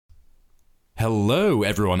Hello,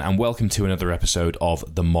 everyone, and welcome to another episode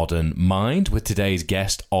of The Modern Mind with today's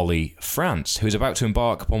guest, Ollie France, who is about to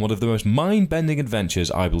embark upon one of the most mind-bending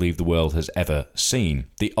adventures I believe the world has ever seen,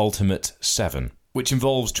 the Ultimate 7, which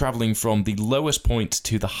involves travelling from the lowest point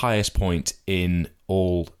to the highest point in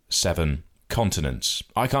all 7 continents.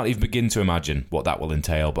 I can't even begin to imagine what that will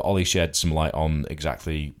entail, but Ollie shed some light on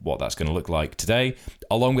exactly what that's going to look like today,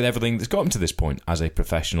 along with everything that's got him to this point as a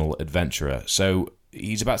professional adventurer. So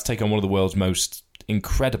he's about to take on one of the world's most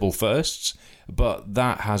incredible firsts, but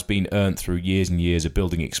that has been earned through years and years of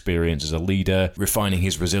building experience as a leader, refining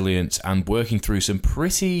his resilience, and working through some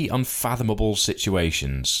pretty unfathomable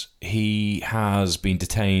situations. He has been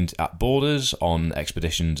detained at borders on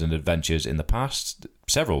expeditions and adventures in the past,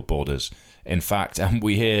 several borders, in fact, and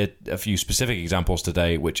we hear a few specific examples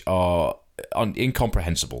today which are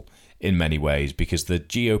incomprehensible in many ways, because the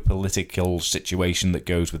geopolitical situation that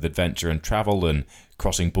goes with adventure and travel and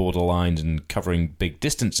crossing border lines and covering big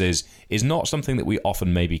distances is not something that we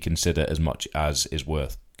often maybe consider as much as is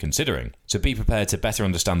worth considering. So be prepared to better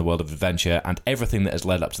understand the world of adventure and everything that has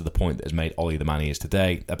led up to the point that has made Ollie the man he is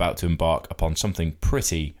today, about to embark upon something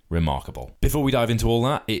pretty remarkable. Before we dive into all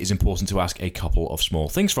that, it is important to ask a couple of small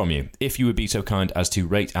things from you. If you would be so kind as to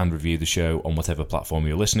rate and review the show on whatever platform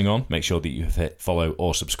you're listening on, make sure that you have hit follow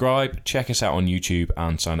or subscribe, check us out on YouTube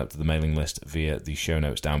and sign up to the mailing list via the show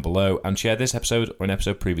notes down below, and share this episode or an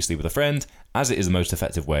episode previously with a friend, as it is the most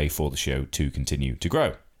effective way for the show to continue to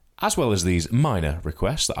grow. As well as these minor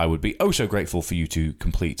requests that I would be oh so grateful for you to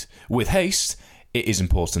complete with haste, it is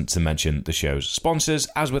important to mention the show's sponsors,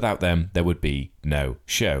 as without them there would be no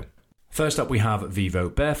show. First up, we have Vivo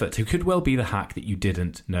Barefoot, who could well be the hack that you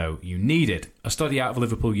didn't know you needed. A study out of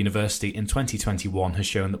Liverpool University in 2021 has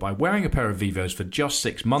shown that by wearing a pair of Vivos for just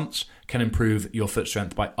 6 months can improve your foot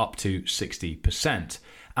strength by up to 60%.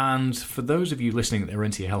 And for those of you listening that are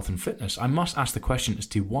into your health and fitness, I must ask the question as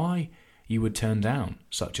to why you would turn down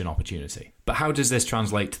such an opportunity. But how does this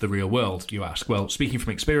translate to the real world, you ask? Well, speaking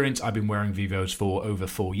from experience, I've been wearing Vivos for over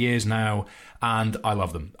 4 years now, and I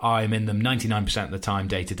love them. I'm in them 99% of the time,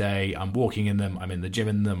 day to day. I'm walking in them, I'm in the gym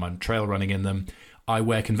in them, I'm trail running in them. I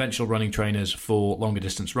wear conventional running trainers for longer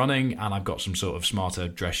distance running, and I've got some sort of smarter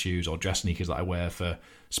dress shoes or dress sneakers that I wear for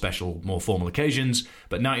special, more formal occasions.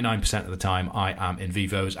 But 99% of the time, I am in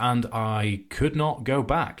Vivos, and I could not go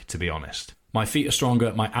back, to be honest. My feet are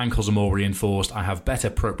stronger, my ankles are more reinforced, I have better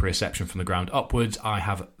proprioception from the ground upwards, I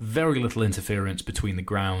have very little interference between the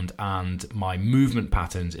ground and my movement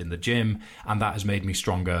patterns in the gym, and that has made me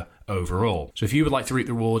stronger overall. So if you would like to reap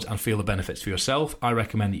the rewards and feel the benefits for yourself, I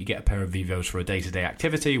recommend that you get a pair of Vivos for a day-to-day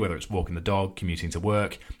activity, whether it's walking the dog, commuting to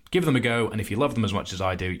work. Give them a go, and if you love them as much as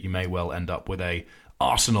I do, you may well end up with a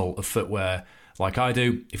arsenal of footwear like I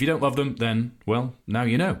do. If you don't love them, then, well, now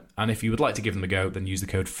you know. And if you would like to give them a go, then use the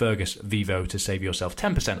code FergusVivo to save yourself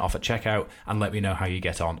 10% off at checkout, and let me know how you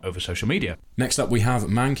get on over social media. Next up, we have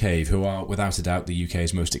Man Cave, who are, without a doubt, the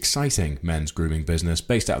UK's most exciting men's grooming business.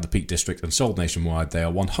 Based out of the Peak District and sold nationwide, they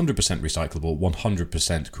are 100% recyclable,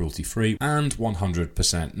 100% cruelty-free, and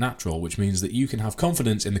 100% natural, which means that you can have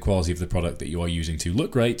confidence in the quality of the product that you are using to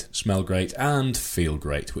look great, smell great, and feel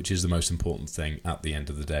great, which is the most important thing at the end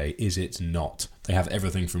of the day, is it not? They have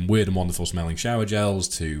everything from weird and wonderful smelling shower gels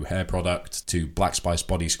to hair product to Black Spice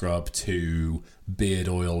body scrub to beard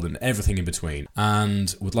oil and everything in between.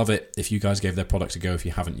 And would love it if you guys gave their product a go if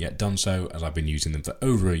you haven't yet done so, as I've been using them for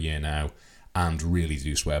over a year now and really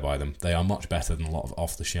do swear by them. They are much better than a lot of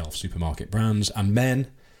off-the-shelf supermarket brands. And men,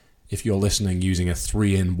 if you're listening using a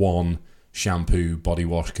 3-in-1 shampoo, body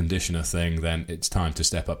wash, conditioner thing, then it's time to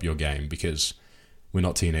step up your game, because we're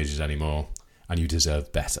not teenagers anymore and you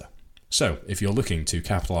deserve better. So, if you're looking to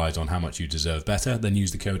capitalise on how much you deserve better, then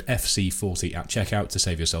use the code FC40 at checkout to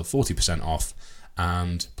save yourself 40% off,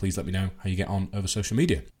 and please let me know how you get on over social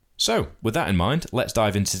media. So, with that in mind, let's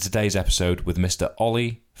dive into today's episode with Mr.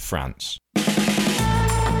 Ollie France.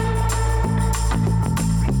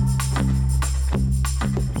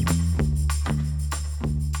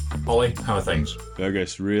 Ollie, how are things?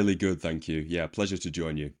 Fergus, really good, thank you. Yeah, pleasure to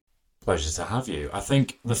join you. Pleasure to have you. I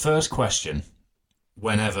think the first question,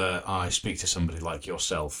 whenever I speak to somebody like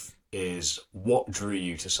yourself, is what drew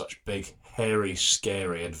you to such big, hairy,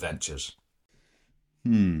 scary adventures?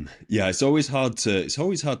 Yeah, it's always hard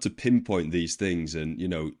to pinpoint these things, and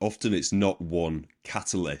often it's not one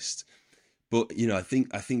catalyst. But I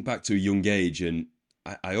think back to a young age, and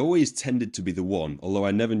I always tended to be the one, although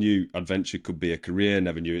I never knew adventure could be a career,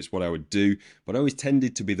 never knew it's what I would do, but I always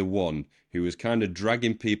tended to be the one who was kind of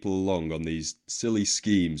dragging people along on these silly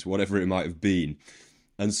schemes, whatever it might have been.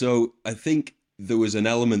 And so I think there was an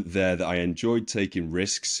element there that I enjoyed taking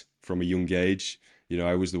risks from a young age. You know,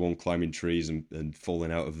 I was the one climbing trees and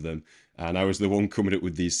falling out of them, and I was the one coming up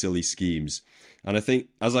with these silly schemes. And I think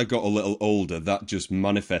as I got a little older, that just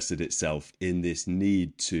manifested itself in this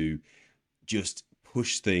need to just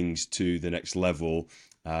push things to the next level,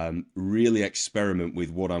 really experiment with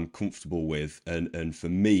what I'm comfortable with, and for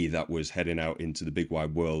me, that was heading out into the big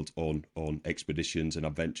wide world on expeditions and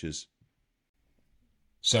adventures.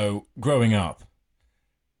 So, growing up,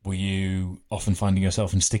 were you often finding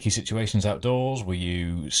yourself in sticky situations outdoors? Were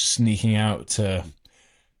you sneaking out to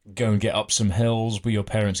go and get up some hills? Were your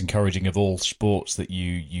parents encouraging of all sports that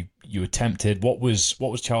you attempted? What was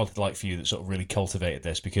childhood like for you that sort of really cultivated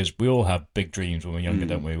this? Because we all have big dreams when we're younger,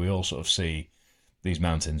 don't we? We all sort of see these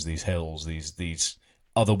mountains, these hills, these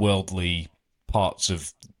otherworldly parts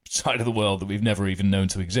of side of the world that we've never even known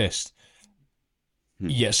to exist.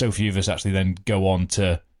 Yet so few of us actually then go on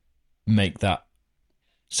to make that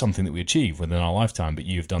something that we achieve within our lifetime. But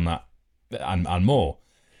you've done that and more.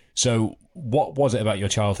 So what was it about your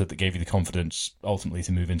childhood that gave you the confidence ultimately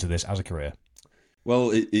to move into this as a career? Well,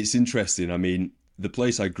 it's interesting. I mean, the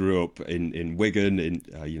place I grew up in Wigan,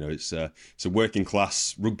 it's a working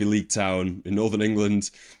class rugby league town in Northern England,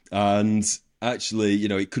 and actually,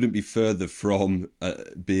 it couldn't be further from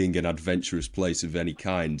being an adventurous place of any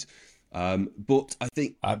kind. But I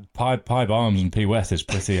think Pie Barnes and Pea West is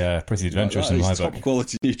pretty adventurous in my book. Top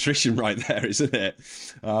quality nutrition right there, isn't it?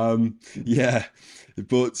 Yeah.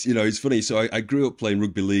 But, it's funny. So I grew up playing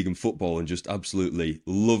rugby league and football and just absolutely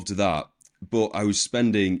loved that. But I was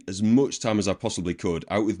spending as much time as I possibly could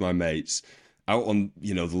out with my mates, out on,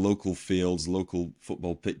 the local fields, local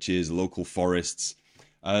football pitches, local forests.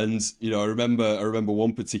 And, I remember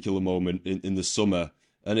one particular moment in the summer,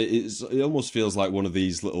 and it almost feels like one of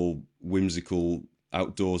these little whimsical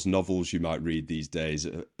outdoors novels you might read these days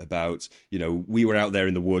about, we were out there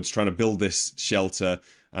in the woods trying to build this shelter,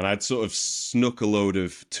 and I'd sort of snuck a load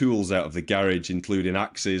of tools out of the garage, including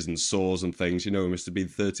axes and saws and things. We must have been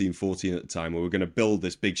 13, 14 at the time. We were going to build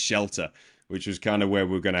this big shelter, which was kind of where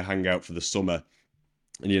we were going to hang out for the summer.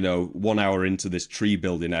 And, 1 hour into this tree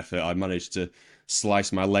building effort, I managed to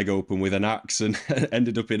slice my leg open with an axe and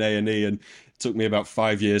ended up in A&E, and it took me about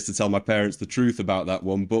 5 years to tell my parents the truth about that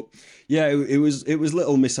one. But yeah, it was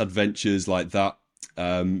little misadventures like that,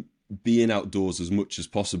 being outdoors as much as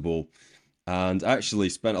possible, and actually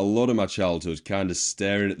spent a lot of my childhood kind of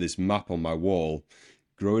staring at this map on my wall,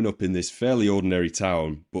 growing up in this fairly ordinary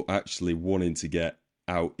town, but actually wanting to get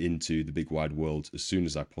out into the big wide world as soon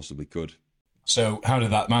as I possibly could. So how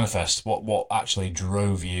did that manifest? What actually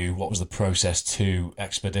drove you? What was the process to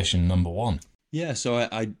expedition number one? Yeah, so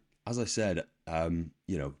I as I said,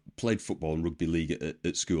 played football and rugby league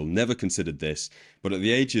at school. Never considered this, but at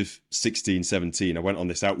the age of 16, 17, I went on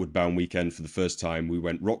this outward bound weekend for the first time. We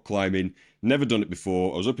went rock climbing. Never done it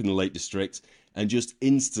before. I was up in the Lake District and just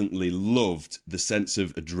instantly loved the sense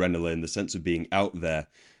of adrenaline, the sense of being out there.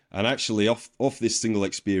 And actually, off this single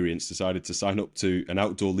experience, decided to sign up to an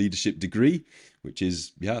outdoor leadership degree, which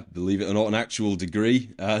is, believe it or not, an actual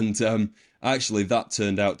degree. And actually, that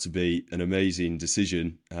turned out to be an amazing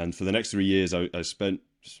decision. And for the next 3 years, I spent,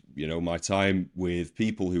 my time with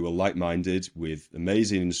people who were like-minded, with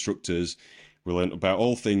amazing instructors. We learned about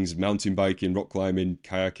all things mountain biking, rock climbing,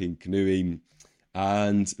 kayaking, canoeing,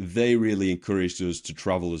 and they really encouraged us to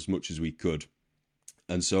travel as much as we could.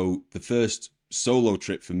 And so the first solo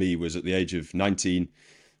trip for me was at the age of 19.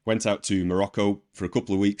 Went out to Morocco for a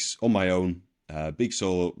couple of weeks on my own. Big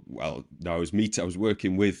solo. Well, no, I was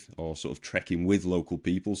working with, or sort of trekking with, local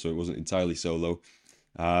people, so it wasn't entirely solo.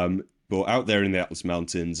 But out there in the Atlas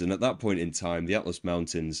Mountains, and at that point in time, the Atlas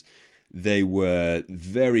Mountains, they were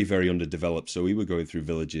very, very underdeveloped. So we were going through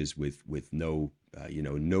villages with no,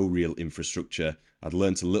 no real infrastructure. I'd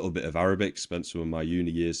learned a little bit of Arabic, spent some of my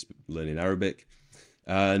uni years learning Arabic.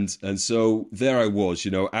 And so there I was,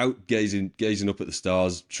 out gazing up at the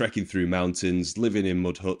stars, trekking through mountains, living in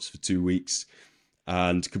mud huts for 2 weeks,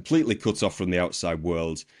 and completely cut off from the outside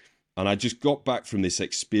world. And I just got back from this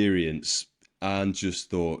experience and just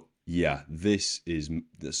thought, yeah, there's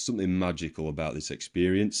something magical about this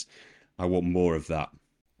experience. I want more of that.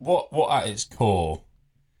 What at its core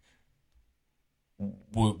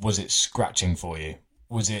was it scratching for you?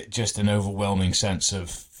 Was it just an overwhelming sense of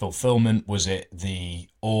fulfillment? Was it the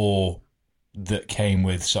awe that came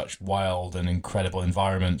with such wild and incredible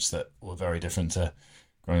environments that were very different to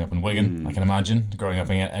growing up in Wigan, I can imagine, growing up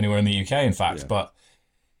anywhere in the UK, in fact. Yeah. But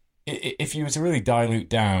if you were to really dilute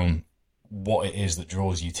down what it is that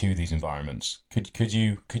draws you to these environments, could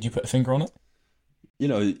you put a finger on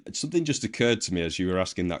it? Something just occurred to me as you were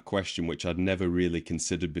asking that question, which I'd never really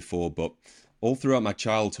considered before, but all throughout my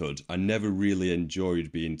childhood, I never really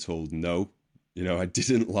enjoyed being told no. You know, I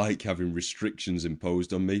didn't like having restrictions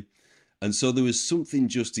imposed on me. And so there was something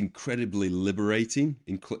just incredibly liberating,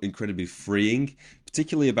 incredibly freeing,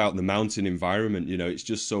 particularly about the mountain environment. You know, it's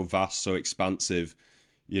just so vast, so expansive.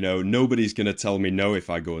 You know, nobody's going to tell me no if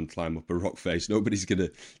I go and climb up a rock face. Nobody's going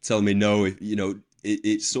to tell me no if, you know,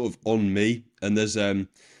 it's sort of on me. And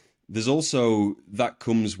there's also, that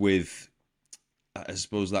comes with, I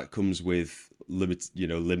suppose that comes with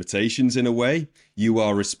limitations in a way. You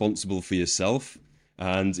are responsible for yourself.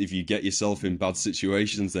 And if you get yourself in bad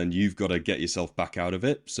situations, then you've got to get yourself back out of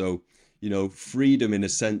it. So, you know, freedom in a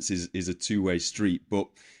sense is a two-way street, but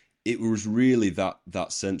it was really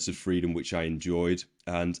that sense of freedom which I enjoyed.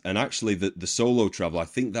 And actually the solo travel, I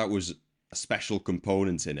think that was a special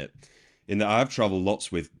component in it. In that I've traveled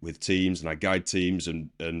lots with teams, and I guide teams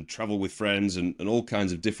and travel with friends and all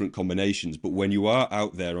kinds of different combinations. But when you are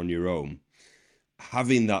out there on your own,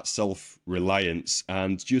 having that self-reliance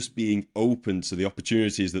and just being open to the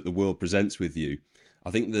opportunities that the world presents with you,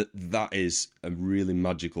 I think that is a really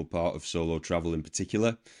magical part of solo travel in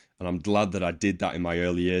particular. And I'm glad that I did that in my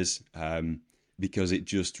early years, because it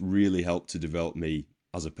just really helped to develop me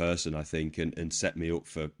as a person, I think, and set me up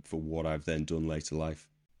for what I've then done later life.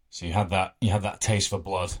 So you had that taste for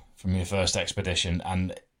blood from your first expedition,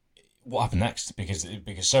 and what happened next? Because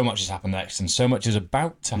so much has happened next, and so much is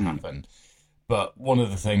about to happen. But one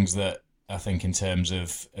of the things that I think, in terms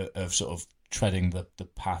of sort of treading the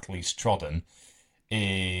path least trodden,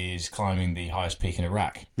 is climbing the highest peak in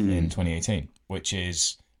Iraq in 2018, which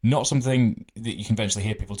is not something that you conventionally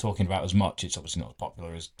hear people talking about as much. It's obviously not as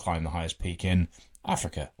popular as climbing the highest peak in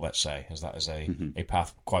Africa, let's say, as that is a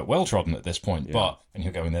path quite well trodden at this point. Yeah. And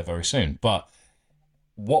you're going there very soon. But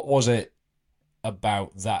what was it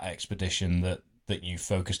about that expedition that you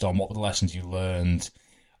focused on? What were the lessons you learned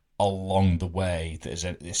along the way that has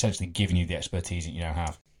essentially given you the expertise that you now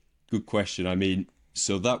have? Good question. I mean,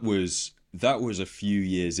 so that was a few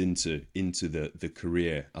years into the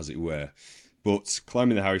career, as it were. But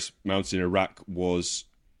climbing the highest mountain in Iraq was,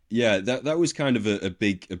 that was kind of a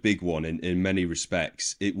big one in many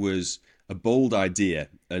respects. It was a bold idea,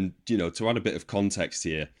 and to add a bit of context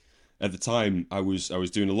here, at the time I was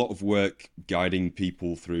doing a lot of work guiding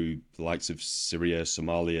people through the likes of Syria,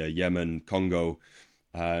 Somalia, Yemen, Congo,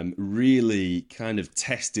 really kind of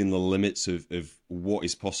testing the limits of what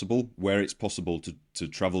is possible, where it's possible to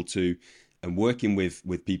travel to, and working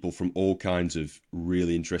with people from all kinds of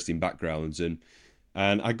really interesting backgrounds. And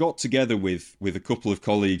I got together with a couple of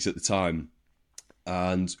colleagues at the time,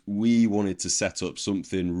 and we wanted to set up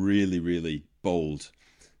something really, really bold.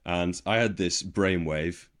 And I had this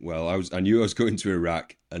brainwave. Well, I knew I was going to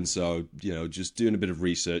Iraq, and so just doing a bit of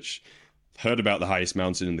research, heard about the highest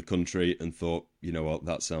mountain in the country, and thought, you know what,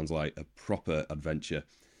 that sounds like a proper adventure.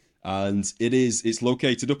 And it's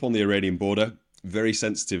located up on the Iranian border, very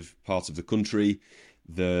sensitive part of the country.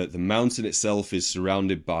 The mountain itself is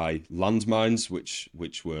surrounded by landmines,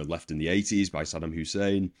 which were left in the 80s by Saddam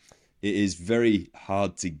Hussein. It is very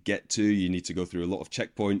hard to get to. You need to go through a lot of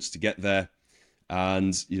checkpoints to get there.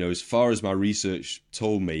 And, as far as my research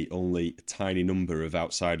told me, only a tiny number of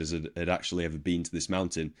outsiders had actually ever been to this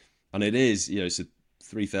mountain. And it is, it's a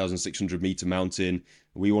 3,600 meter mountain.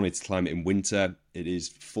 We wanted to climb it in winter. It is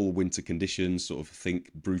full winter conditions, sort of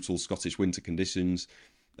think brutal Scottish winter conditions.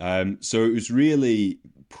 So it was really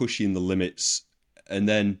pushing the limits. And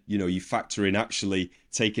then, you factor in actually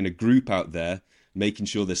taking a group out there, making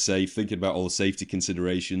sure they're safe, thinking about all the safety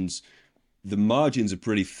considerations. The margins are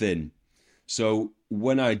pretty thin. So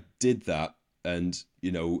when I did that, and,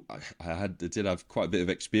 I did have quite a bit of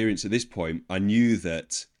experience at this point, I knew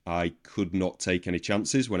that I could not take any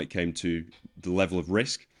chances when it came to the level of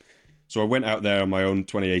risk. So I went out there on my own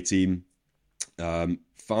 2018,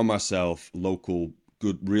 found myself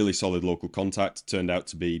good, really solid local contact, turned out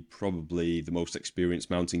to be probably the most experienced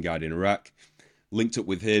mountain guide in Iraq, linked up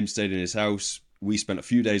with him, stayed in his house. We spent a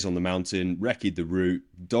few days on the mountain, recce'd the route,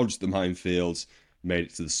 dodged the minefields, made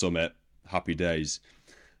it to the summit. Happy days.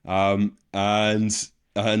 And then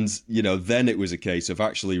it was a case of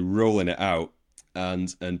actually rolling it out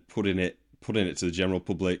and putting it to the general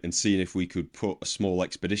public and seeing if we could put a small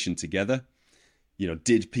expedition together.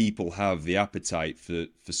 Did people have the appetite for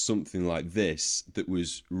something like this that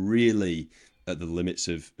was really at the limits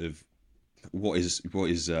of what is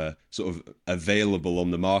sort of available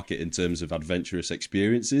on the market in terms of adventurous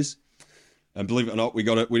experiences? And believe it or not, we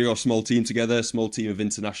got a small team together, a small team of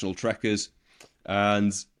international trekkers,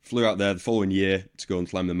 and flew out there the following year to go and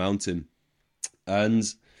climb the mountain. And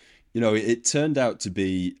it turned out to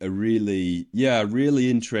be a really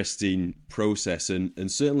interesting process,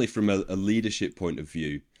 and certainly from a leadership point of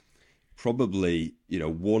view, probably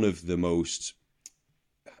one of the most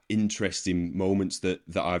interesting moments that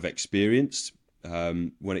I've experienced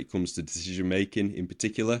when it comes to decision making in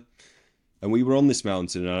particular. And we were on this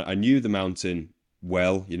mountain, and I knew the mountain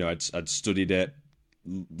well. You know, I'd studied it,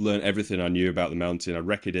 learned everything I knew about the mountain. I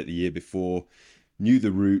recorded it the year before, knew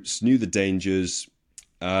the routes, knew the dangers,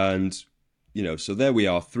 and you know, so there we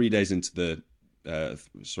are, 4 days into the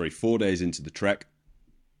trek.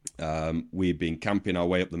 We've been camping our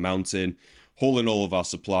way up the mountain, hauling all of our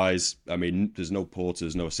supplies. I mean, there's no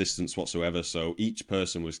porters, no assistance whatsoever, so each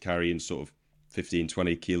person was carrying sort of 15,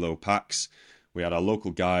 20 kilo packs. We had our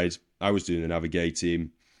local guide. I was doing the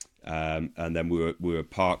navigating, and then we were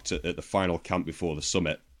parked at the final camp before the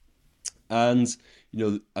summit. And you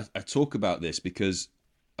know, I talk about this because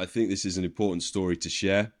I think this is an important story to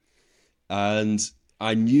share. And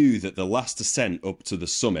I knew that the last ascent up to the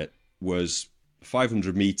summit was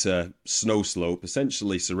 500-meter snow slope,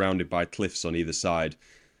 essentially surrounded by cliffs on either side.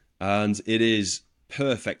 And it is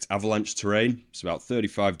perfect avalanche terrain. It's about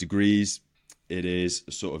 35 degrees. It is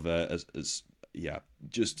sort of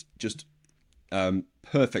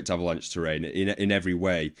perfect avalanche terrain in every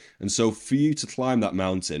way. And so for you to climb that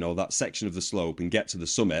mountain or that section of the slope and get to the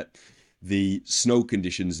summit, the snow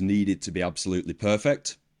conditions needed to be absolutely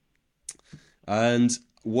perfect. And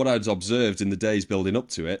what I'd observed in the days building up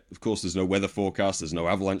to it, of course, there's no weather forecast, there's no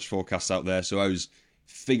avalanche forecasts out there, so I was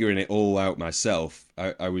figuring it all out myself.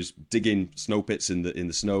 I was digging snow pits in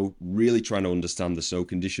the snow, really trying to understand the snow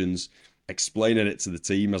conditions, explaining it to the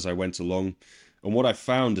team as I went along. And what I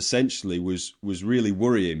found essentially was really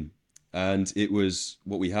worrying. And it was,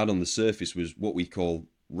 what we had on the surface was what we call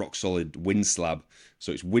rock solid wind slab.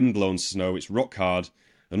 So it's wind blown snow, it's rock hard.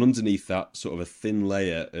 And underneath that, sort of a thin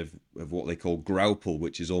layer of what they call graupel,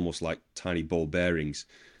 which is almost like tiny ball bearings.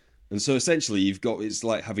 And so essentially it's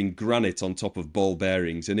like having granite on top of ball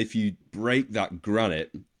bearings. And if you break that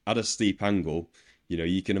granite at a steep angle, you know,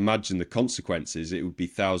 you can imagine the consequences. It would be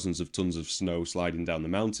thousands of tons of snow sliding down the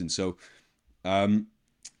mountain. So,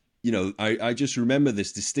 you know, I just remember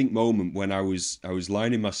this distinct moment when I was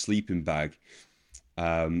lying in my sleeping bag,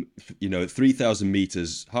 you know, at 3,000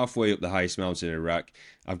 meters, halfway up the highest mountain in Iraq.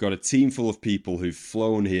 I've got a team full of people who've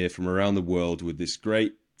flown here from around the world with this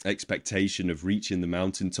great expectation of reaching the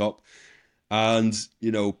mountaintop. And,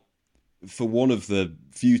 you know, for one of the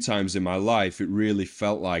few times in my life, it really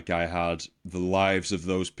felt like I had the lives of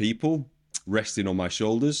those people resting on my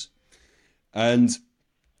shoulders. And,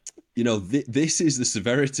 you know, this is the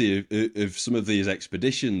severity of some of these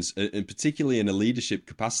expeditions, and particularly in a leadership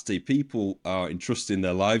capacity. People are entrusting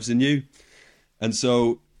their lives in you. And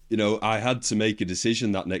so, you know, I had to make a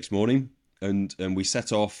decision that next morning, and we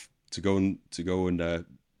set off to go and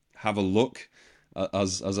have a look,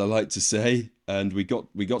 as I like to say. And we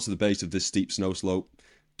got to the base of this steep snow slope,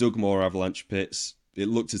 dug more avalanche pits. It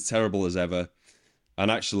looked as terrible as ever. And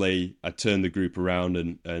actually, I turned the group around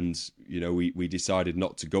and you know, we decided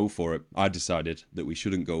not to go for it. I decided that we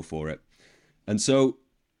shouldn't go for it. And so,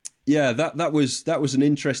 yeah, that was an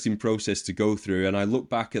interesting process to go through. And I look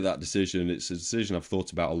back at that decision. It's a decision I've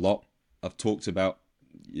thought about a lot. I've talked about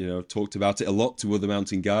it a lot to other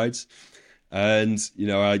mountain guides. And, you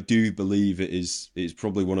know, I do believe it's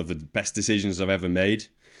probably one of the best decisions I've ever made.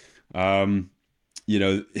 You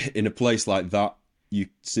know, in a place like that, you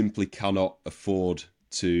simply cannot afford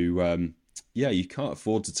to, you can't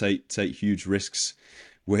afford to take huge risks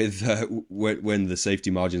with when the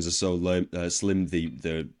safety margins are so slim.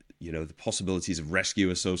 The possibilities of rescue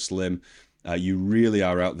are so slim. You really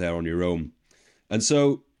are out there on your own. And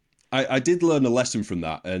so I did learn a lesson from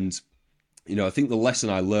that. And, you know, I think the lesson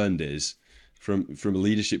I learned is from a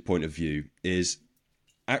leadership point of view is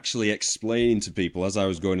actually explaining to people as I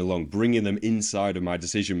was going along, bringing them inside of my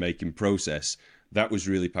decision-making process. That was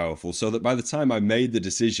really powerful, so that by the time I made the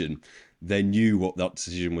decision, they knew what that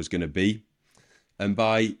decision was going to be. And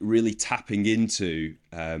by really tapping into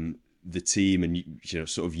the team and, you know,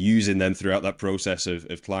 sort of using them throughout that process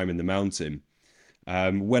of climbing the mountain,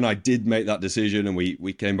 when I did make that decision and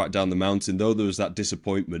we came back down the mountain, though there was that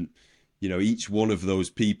disappointment, you know, each one of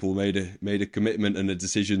those people made a commitment and a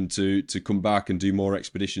decision to come back and do more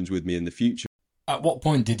expeditions with me in the future. At what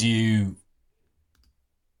point did you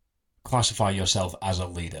classify yourself as a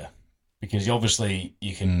leader? Because obviously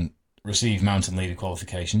you can receive mountain leader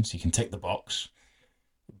qualifications, you can tick the box,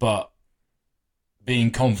 but being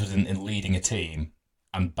confident in leading a team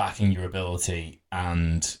and backing your ability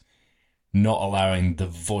and not allowing the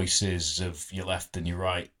voices of your left and your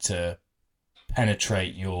right to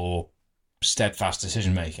penetrate your steadfast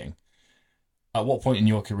decision making. At what point in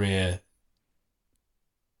your career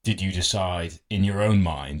did you decide in your own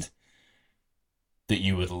mind that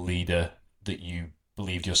you were the leader that you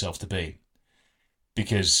believed yourself to be?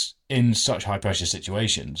 because in such high pressure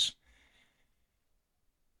situations,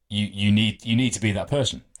 you need to be that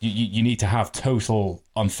person. You need to have total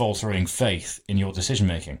unfaltering faith in your decision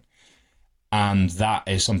making. And that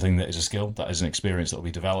is something that is a skill, that is an experience that will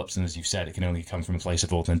be developed. And as you've said, it can only come from a place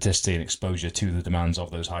of authenticity and exposure to the demands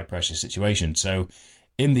of those high pressure situations. So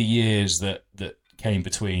in the years that came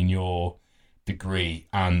between your degree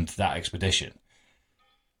and that expedition,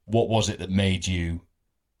 what was it that made you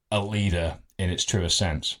a leader in its truest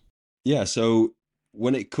sense? Yeah, so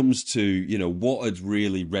when it comes to, what had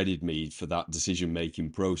really readied me for that decision-making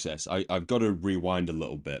process, I've got to rewind a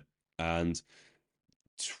little bit. And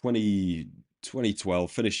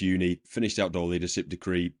 2012, finished uni, finished outdoor leadership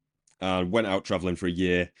degree, and went out traveling for a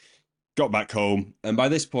year, got back home. And by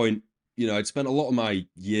this point, I'd spent a lot of my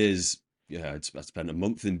years, I'd spent a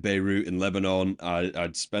month in Beirut in Lebanon.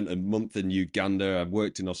 I'd spent a month in Uganda. I'd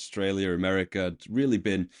worked in Australia, America. I'd really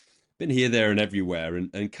been here, there, and everywhere,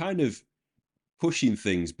 and kind of pushing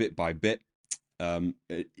things bit by bit in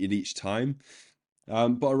each time.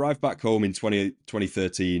 But I arrived back home in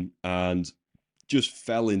 2013 and just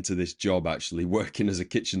fell into this job, actually working as a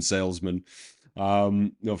kitchen salesman.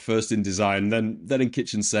 First in design, then in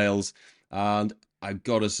kitchen sales, and I've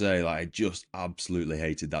got to say, I just absolutely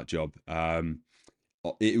hated that job.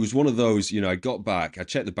 It was one of those, I got back, I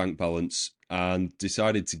checked the bank balance, and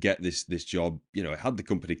decided to get this job. It had the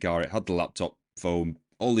company car, it had the laptop, phone,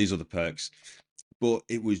 all these other perks, but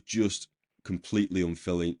it was just completely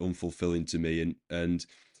unfulfilling to me. And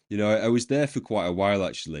I was there for quite a while,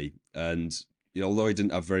 actually, and although I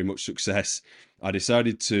didn't have very much success, I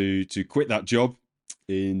decided to quit that job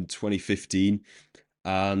in 2015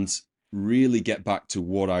 and really get back to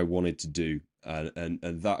what I wanted to do. And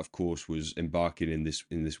that, of course, was embarking in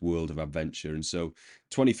this world of adventure. And so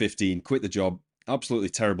 2015, quit the job. Absolutely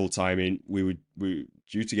terrible timing. We were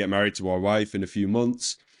due to get married to our wife in a few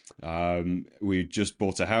months. We just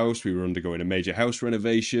bought a house. We were undergoing a major house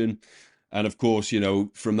renovation. And of course,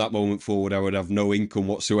 from that moment forward, I would have no income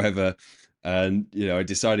whatsoever. And, I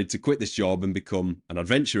decided to quit this job and become an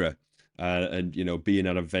adventurer. And being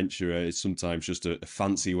an adventurer is sometimes just a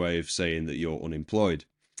fancy way of saying that you're unemployed.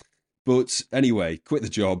 But anyway, quit the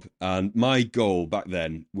job. And my goal back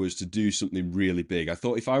then was to do something really big. I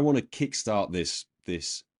thought, if I want to kickstart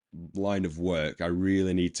this line of work, I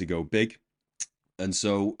really need to go big. And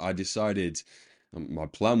so I decided, my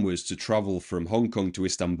plan was to travel from Hong Kong to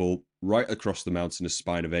Istanbul, right across the mountainous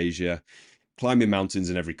spine of Asia, climbing mountains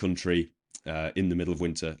in every country in the middle of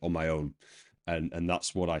winter on my own. And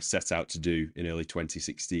that's what I set out to do in early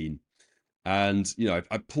 2016. And,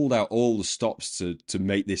 I pulled out all the stops to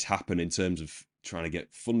make this happen, in terms of trying to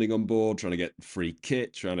get funding on board, trying to get free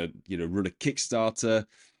kit, trying to, run a Kickstarter,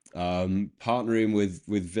 partnering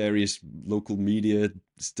with various local media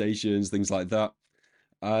stations, things like that.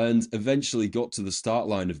 And eventually got to the start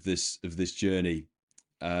line of this journey.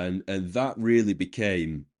 And that really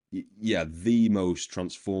became, the most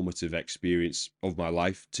transformative experience of my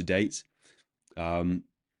life to date. And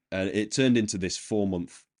it turned into this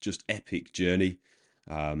 4-month just epic journey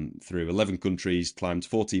through 11 countries, climbed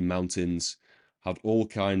 14 mountains, had all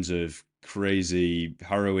kinds of crazy,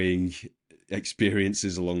 harrowing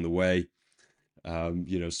experiences along the way.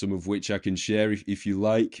 Some of which I can share if you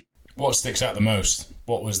like. What sticks out the most?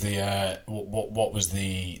 What was the what was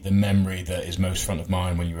the memory that is most front of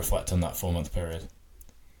mind when you reflect on that 4-month period?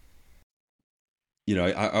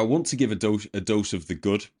 I want to give a dose of the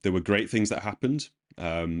good. There were great things that happened.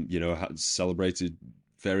 I had celebrated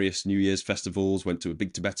various New Year's festivals, went to a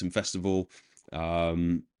big Tibetan festival,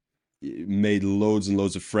 made loads and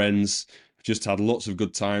loads of friends, just had lots of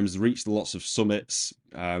good times, reached lots of summits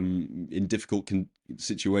in difficult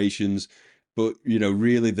situations. But,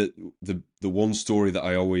 really the one story that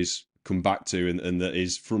I always come back to and that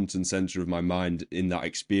is front and center of my mind in that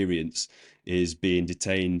experience is being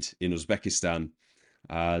detained in Uzbekistan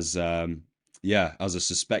as a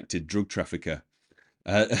suspected drug trafficker.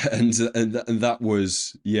 And that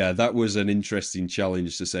was an interesting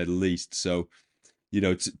challenge, to say the least. So,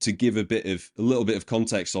 to give a little bit of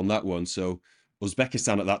context on that one. So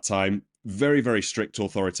Uzbekistan at that time, very, very strict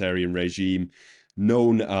authoritarian regime,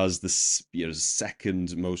 known as the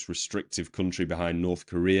second most restrictive country behind North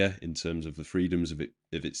Korea in terms of the freedoms of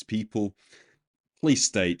its people. Police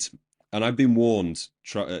state. And I've been warned,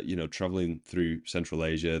 traveling through Central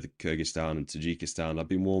Asia, the Kyrgyzstan and Tajikistan, I've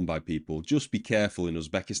been warned by people, just be careful in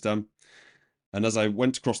Uzbekistan. And as I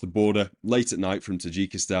went across the border late at night from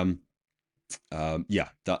Tajikistan,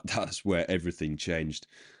 that's where everything changed.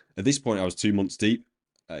 At this point, I was 2 months deep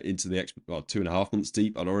into the 2.5 months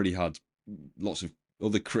deep. I'd already had lots of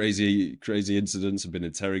other crazy incidents. I've been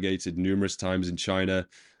interrogated numerous times in China,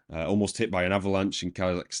 almost hit by an avalanche in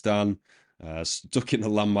Kazakhstan, stuck in a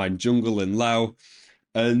landmine jungle in Laos.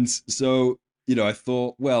 And so, I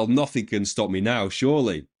thought, well, nothing can stop me now,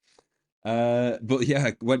 surely. But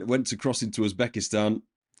yeah, went to cross into Uzbekistan,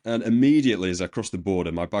 and immediately as I crossed the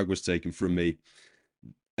border, my bag was taken from me.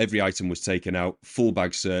 Every item was taken out, full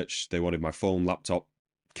bag search. They wanted my phone, laptop,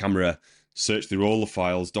 camera, searched through all the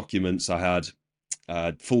files, documents I had,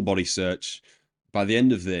 full body search. By the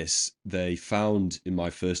end of this, they found in my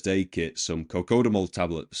first aid kit some cocodamol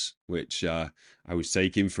tablets, which I was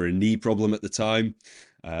taking for a knee problem at the time.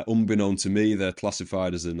 Unbeknown to me, they're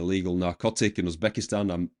classified as an illegal narcotic in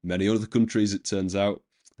Uzbekistan and many other countries, it turns out,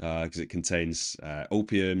 because it contains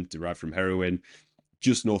opium derived from heroin,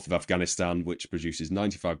 just north of Afghanistan, which produces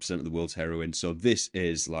 95% of the world's heroin. So this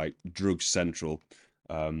is like drug central.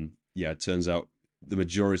 It turns out the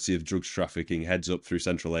majority of drugs trafficking heads up through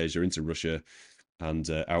Central Asia into Russia and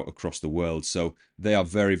out across the world. So they are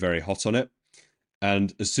very, very hot on it.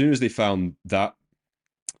 And as soon as they found that,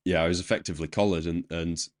 I was effectively collared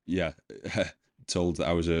and told that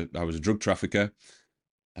I was a drug trafficker.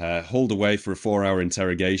 Hauled away for a 4-hour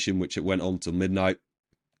interrogation, which it went on till midnight.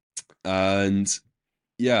 And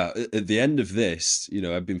at the end of this,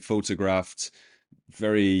 I've been photographed,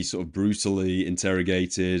 very sort of brutally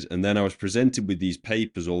interrogated, and then I was presented with these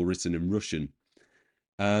papers all written in Russian.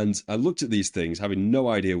 And I looked at these things, having no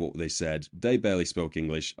idea what they said. They barely spoke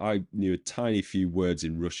English. I knew a tiny few words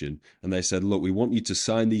in Russian. And they said, look, we want you to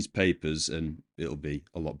sign these papers and it'll be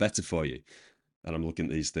a lot better for you. And I'm looking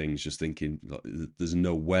at these things just thinking, there's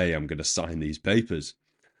no way I'm going to sign these papers.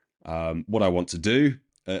 What I want to do,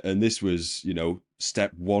 and this was,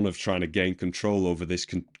 step one of trying to gain control over this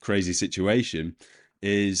crazy situation,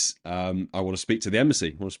 is I want to speak to the embassy.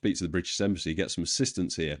 I want to speak to the British Embassy, get some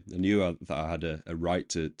assistance here. I knew that I had a right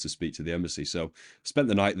to speak to the embassy. So spent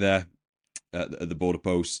the night there at the border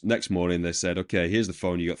post. Next morning, they said, okay, here's the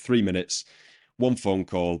phone. You got 3 minutes, one phone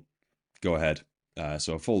call, go ahead.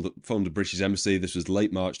 So I phoned the British Embassy. This was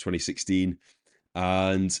late March 2016.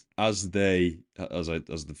 And as the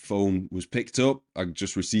phone was picked up, I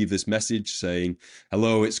just received this message saying,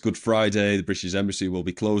 hello, it's Good Friday. The British Embassy will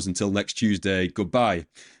be closed until next Tuesday. Goodbye.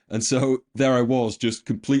 And so there I was, just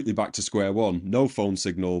completely back to square one. No phone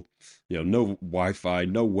signal, no Wi-Fi,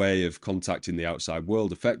 no way of contacting the outside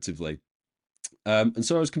world effectively. And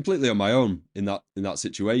so I was completely on my own in that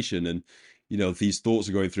situation. And, these thoughts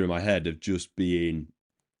are going through my head of just being,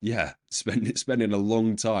 spending a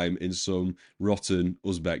long time in some rotten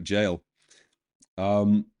Uzbek jail.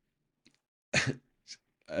 What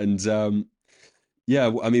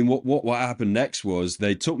happened next was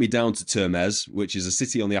they took me down to Termez, which is a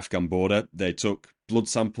city on the Afghan border. They took blood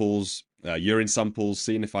samples, urine samples,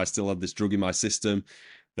 seeing if I still had this drug in my system.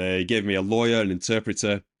 They gave me a lawyer, an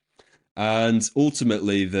interpreter. And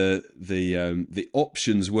ultimately, the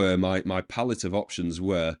options were, my palette of options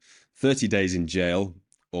were 30 days in jail,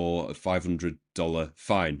 or a $500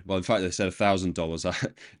 fine. Well, in fact, they said $1,000.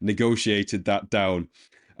 I negotiated that down.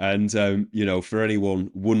 And, for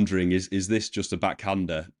anyone wondering, is this just a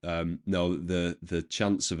backhander? No, the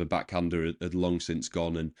chance of a backhander had long since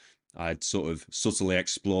gone. And I'd sort of subtly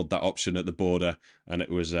explored that option at the border. And it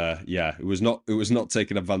was not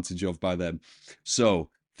taken advantage of by them. So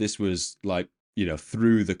this was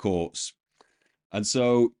through the courts. And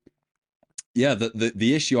so,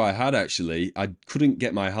 the issue I had, actually, I couldn't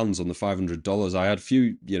get my hands on the $500. I had a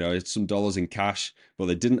few, some dollars in cash, but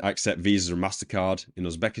they didn't accept Visa or MasterCard in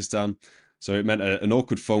Uzbekistan. So it meant an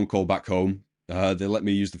awkward phone call back home. They let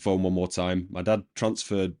me use the phone one more time. My dad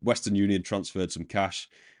Western Union transferred some cash.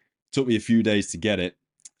 Took me a few days to get it.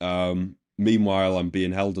 Meanwhile, I'm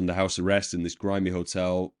being held under house arrest in this grimy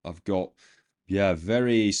hotel. I've got,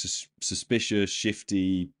 very suspicious,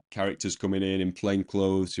 shifty characters coming in plain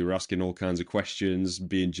clothes who are asking all kinds of questions,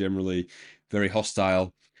 being generally very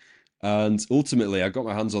hostile. And ultimately, I got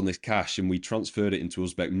my hands on this cash and we transferred it into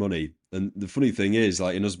Uzbek money. And the funny thing is,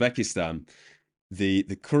 in Uzbekistan, the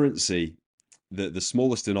currency,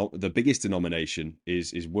 the biggest denomination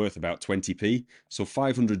is worth about 20p. So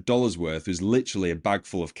 $500 worth is literally a bag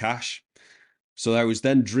full of cash. So I was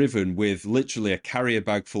then driven with literally a carrier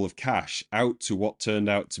bag full of cash out to what turned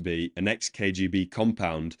out to be an ex-KGB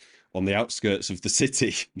compound on the outskirts of the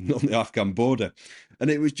city, on the Afghan border. And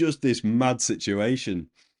it was just this mad situation.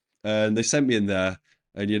 And they sent me in there,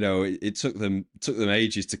 and it took them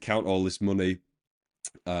ages to count all this money.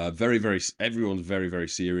 Everyone's very, very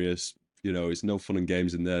serious. It's no fun and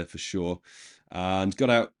games in there for sure. And got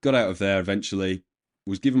out of there eventually.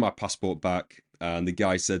 Was given my passport back, and the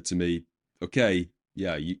guy said to me, okay,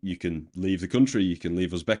 yeah, you can leave the country, you can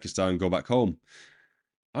leave Uzbekistan and go back home.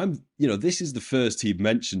 This is the first he'd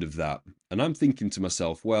mentioned of that. And I'm thinking to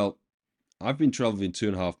myself, well, I've been traveling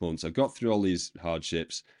 2.5 months. I've got through all these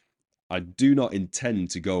hardships. I do not intend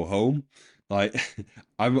to go home. Like,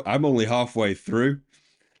 I'm only halfway through.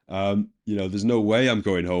 There's no way I'm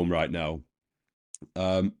going home right now.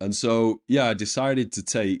 And so, yeah, I decided to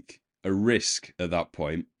take a risk at that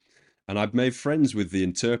point, and I'd made friends with the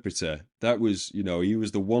interpreter. That was, he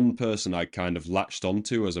was the one person I kind of latched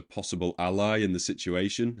onto as a possible ally in the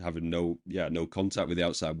situation, having no contact with the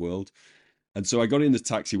outside world. And so I got in the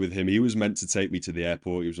taxi with him. He was meant to take me to the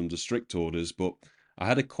airport. He was under strict orders, but I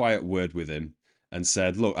had a quiet word with him and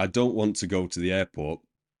said, look, I don't want to go to the airport.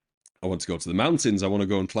 I want to go to the mountains. I want to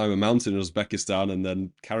go and climb a mountain in Uzbekistan and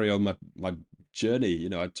then carry on my journey.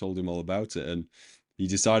 I told him all about it, and he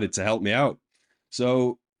decided to help me out.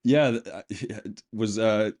 So yeah, it was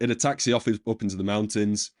in a taxi off up into the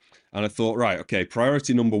mountains, and I thought, right, okay,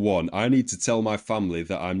 priority number one, I need to tell my family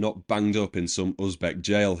that I'm not banged up in some Uzbek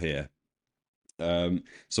jail here.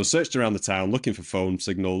 So searched around the town, looking for phone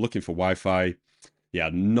signal, looking for Wi-Fi. Yeah,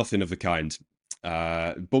 nothing of the kind.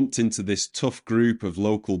 Bumped into this tough group of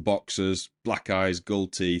local boxers, black eyes,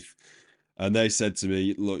 gold teeth, and they said to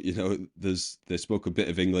me, look, they spoke a bit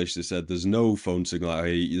of English. They said, there's no phone signal out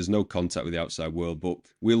here, there's no contact with the outside world, but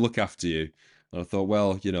we'll look after you. And I thought,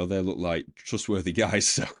 well, they look like trustworthy guys,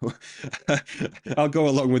 so I'll go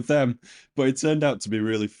along with them. But it turned out to be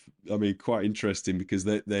really, quite interesting, because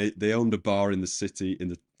they owned a bar in the city, in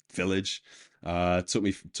the village. Took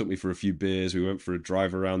me for a few beers. We went for a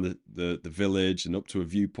drive around the village and up to a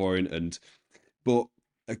viewpoint. But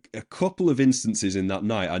a couple of instances in that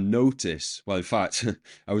night, I noticed, well, in fact,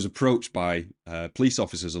 I was approached by police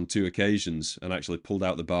officers on 2 occasions, and actually pulled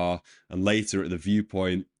out the bar. And later at the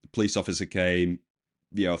viewpoint, the police officer came,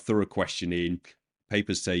 thorough questioning,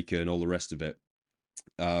 papers taken, all the rest of it.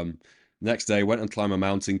 Next day, went and climbed a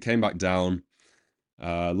mountain, came back down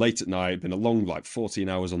late at night, been a long, 14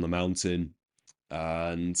 hours on the mountain.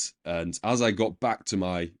 And as I got back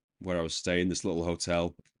to where I was staying, this little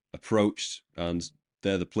hotel, approached, and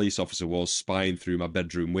there the police officer was, spying through my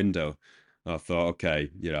bedroom window. And I thought, okay,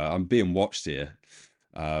 I'm being watched here.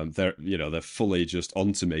 They're fully just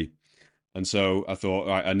onto me. And so I thought,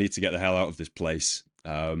 right, I need to get the hell out of this place.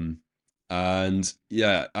 And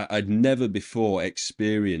yeah, I'd never before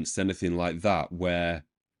experienced anything like that, where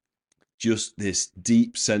just this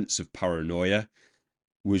deep sense of paranoia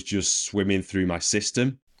was just swimming through my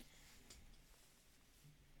system.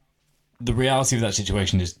 The reality of that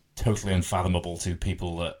situation is totally unfathomable to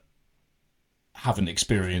people that haven't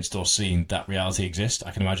experienced or seen that reality exist,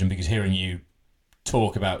 I can imagine, because hearing you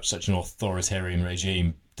talk about such an authoritarian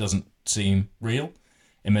regime doesn't seem real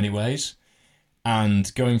in many ways.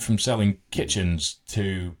 And going from selling kitchens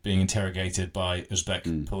to being interrogated by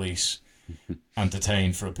Uzbek police and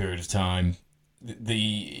detained for a period of time,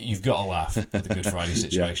 you've got to laugh at the Good Friday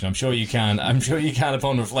situation. Yeah. I'm sure you can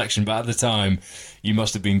upon reflection, but at the time you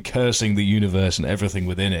must have been cursing the universe and everything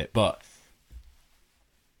within it. But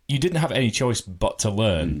you didn't have any choice but to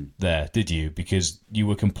learn there, did you? Because you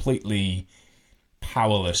were completely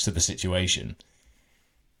powerless to the situation.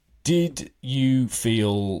 Did you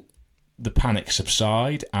feel the panic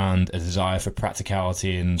subside and a desire for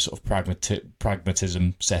practicality and sort of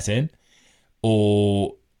pragmatism set in?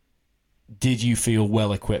 Or did you feel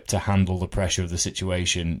well equipped to handle the pressure of the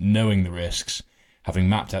situation, knowing the risks, having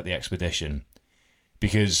mapped out the expedition?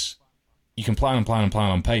 Because you can plan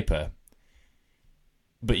on paper,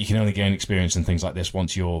 but you can only gain experience in things like this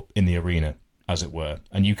once you're in the arena, as it were.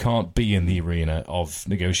 And you can't be in the arena of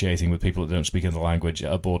negotiating with people that don't speak the language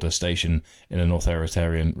at a border station in an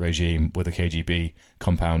authoritarian regime with a KGB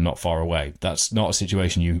compound not far away. That's not a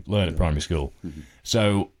situation you learn at primary school.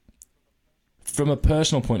 So from a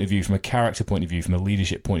personal point of view, from a character point of view, from a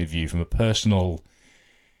leadership point of view, from a personal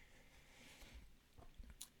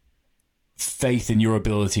faith in your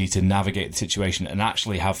ability to navigate the situation and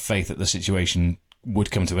actually have faith that the situation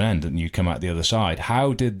would come to an end and you'd come out the other side,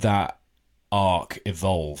 how did that arc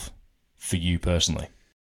evolve for you personally?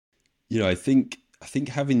 I think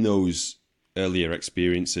having those earlier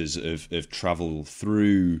experiences of travel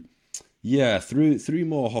through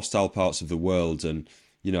more hostile parts of the world, and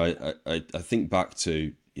I think back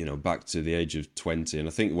to the age of 20, and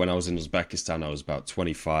I think when I was in Uzbekistan I was about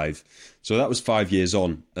 25, so that was 5 years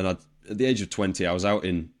on, and at the age of 20 I was out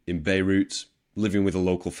in Beirut living with a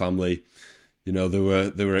local family. There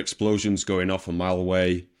were explosions going off a mile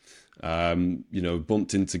away.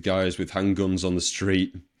 Bumped into guys with handguns on the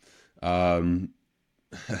street. I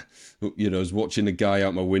was watching a guy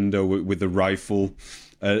out my window with a rifle,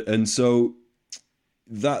 and so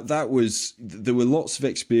there were lots of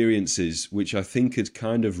experiences which I think had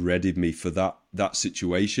kind of readied me for that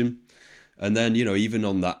situation. And then, even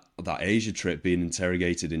on that Asia trip, being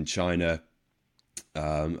interrogated in China,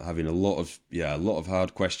 having a lot of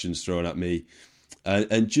hard questions thrown at me,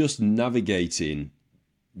 and just navigating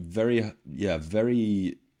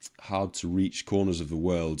very hard to reach corners of the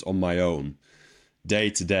world on my own, day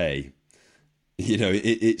to day.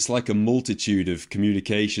 It's like a multitude of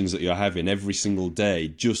communications that you're having every single day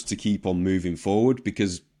just to keep on moving forward,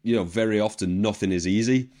 because, very often nothing is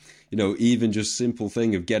easy. Even just simple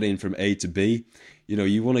thing of getting from A to B,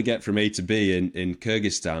 you want to get from A to B in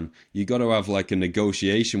Kyrgyzstan, you got to have like a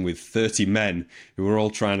negotiation with 30 men who are all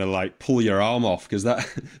trying to like pull your arm off, because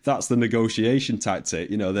that's the negotiation tactic.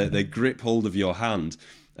 They grip hold of your hand,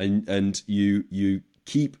 and you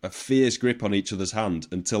keep a fierce grip on each other's hand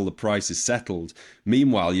until the price is settled.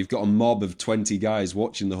 Meanwhile, you've got a mob of 20 guys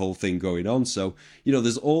watching the whole thing going on. So,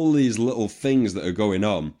 there's all these little things that are going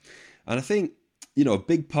on. And I think, a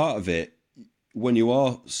big part of it, when you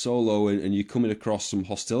are solo and you're coming across some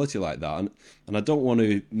hostility like that, and I don't want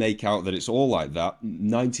to make out that it's all like that.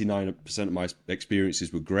 99% of my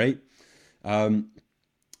experiences were great. But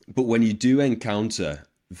when you do encounter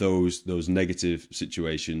those negative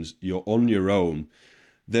situations, you're on your own.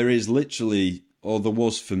 There is literally, or there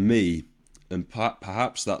was for me, and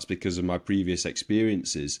perhaps that's because of my previous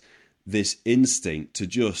experiences, this instinct to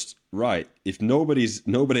just, right, if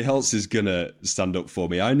nobody else is gonna stand up for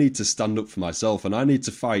me, I need to stand up for myself, and I need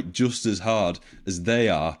to fight just as hard as they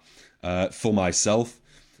are for myself.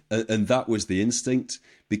 And that was the instinct,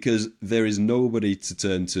 because there is nobody to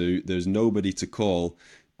turn to, there's nobody to call.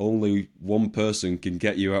 Only one person can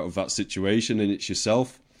get you out of that situation, and it's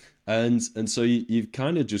yourself. And so you've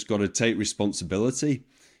kind of just got to take responsibility.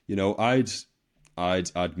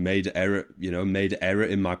 I'd made error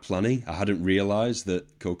in my planning. I hadn't realized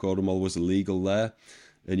that cocodamol was illegal there.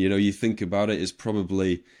 And, you think about it, it's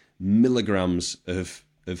probably milligrams of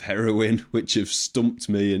heroin which have stumped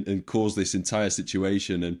me and caused this entire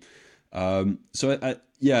situation. And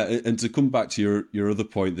and to come back to your other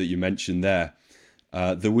point that you mentioned there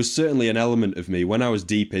was certainly an element of me when I was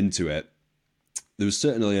deep into it. There was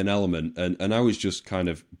certainly an element, and I was just kind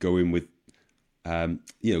of going with,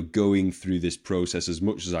 going through this process as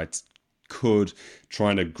much as I could,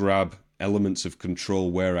 trying to grab elements of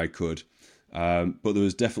control where I could. But there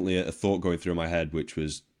was definitely a thought going through my head, which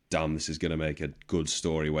was, damn, this is going to make a good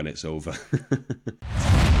story when it's over.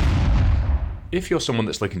 If you're someone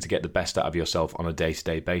that's looking to get the best out of yourself on a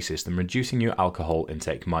day-to-day basis, then reducing your alcohol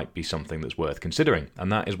intake might be something that's worth considering,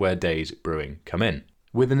 and that is where Days Brewing come in.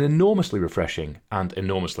 With an enormously refreshing and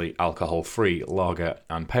enormously alcohol-free lager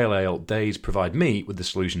and pale ale, Days provide me with the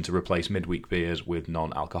solution to replace midweek beers with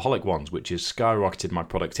non-alcoholic ones, which has skyrocketed my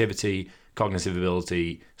productivity, cognitive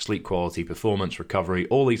ability, sleep quality, performance, recovery,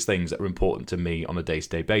 all these things that are important to me on a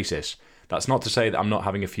day-to-day basis. That's not to say that I'm not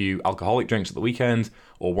having a few alcoholic drinks at the weekend,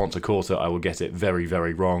 or once a quarter I will get it very,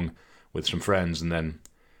 very wrong with some friends and then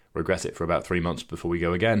regret it for about 3 months before we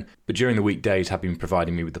go again. But during the weekdays have been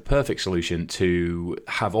providing me with the perfect solution to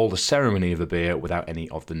have all the ceremony of a beer without any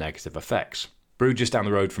of the negative effects. Brewed just down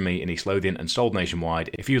the road from me in East Lothian and sold nationwide.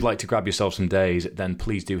 If you'd like to grab yourself some Days, then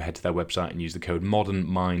please do head to their website and use the code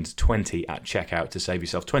ModernMind20 at checkout to save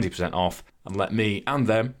yourself 20% off, and let me and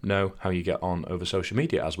them know how you get on over social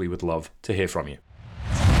media, as we would love to hear from you.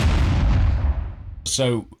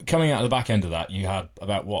 So coming out of the back end of that, you had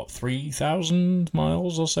about, 3,000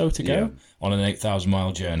 miles or so to go on an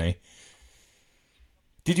 8,000-mile journey.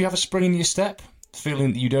 Did you have a spring in your step,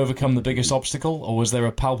 feeling that you'd overcome the biggest obstacle, or was there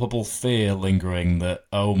a palpable fear lingering that,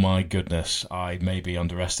 oh my goodness, I maybe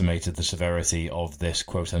underestimated the severity of this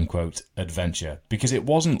quote-unquote adventure? Because it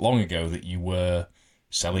wasn't long ago that you were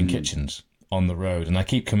selling kitchens on the road, and I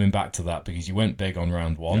keep coming back to that because you went big on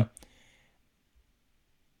round one. Yep.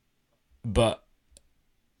 But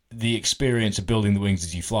the experience of building the wings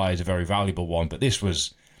as you fly is a very valuable one, but this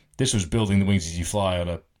was building the wings as you fly on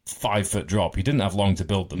a 5-foot drop. You didn't have long to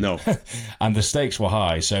build them. No. And the stakes were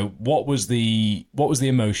high. So what was the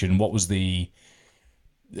emotion? What was the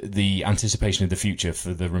anticipation of the future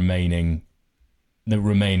for the remaining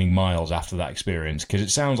miles after that experience? Because it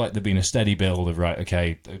sounds like there'd been a steady build of, right,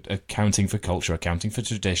 okay, accounting for culture, accounting for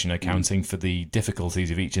tradition, accounting for the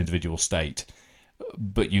difficulties of each individual state,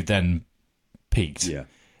 but you then peaked. Yeah.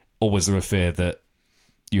 Or was there a fear that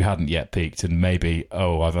you hadn't yet peaked and maybe,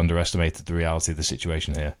 I've underestimated the reality of the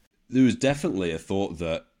situation here? There was definitely a thought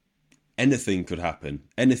that anything could happen.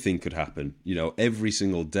 Anything could happen. Every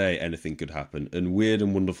single day, anything could happen. And weird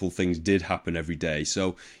and wonderful things did happen every day.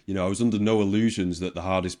 So, I was under no illusions that the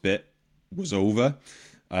hardest bit was over.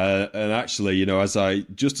 And actually, as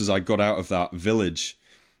I got out of that village,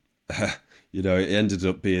 it ended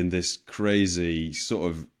up being this crazy sort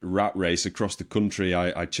of rat race across the country.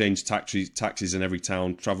 I changed taxis in every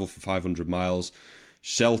town, traveled for 500 miles,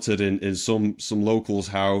 sheltered in some local's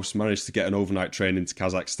house, managed to get an overnight train into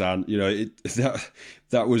Kazakhstan.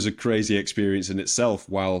 That was a crazy experience in itself,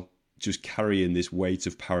 while just carrying this weight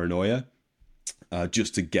of paranoia,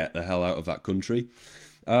 just to get the hell out of that country.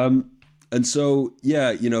 And so,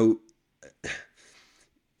 yeah,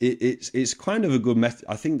 it's kind of a good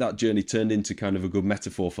I think that journey turned into kind of a good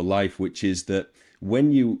metaphor for life, which is that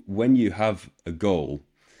when you have a goal,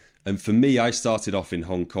 and for me, I started off in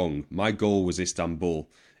Hong Kong. My goal was Istanbul.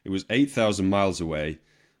 It was 8,000 miles away,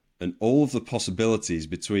 and all of the possibilities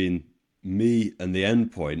between me and the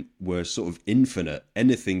end point were sort of infinite.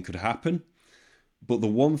 Anything could happen. But the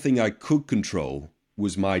one thing I could control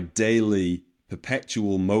was my daily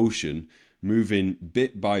perpetual motion, moving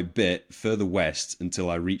bit by bit further west until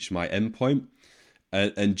I reached my endpoint,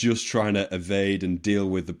 and just trying to evade and deal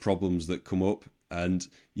with the problems that come up. And,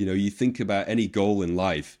 you think about any goal in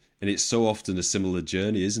life, and it's so often a similar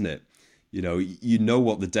journey, isn't it? You know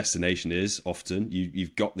what the destination is often.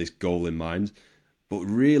 You've got this goal in mind, but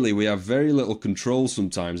really we have very little control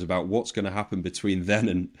sometimes about what's going to happen between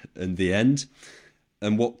then and the end.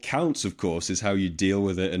 And what counts, of course, is how you deal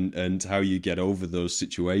with it and how you get over those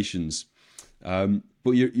situations.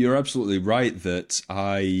 But you're absolutely right that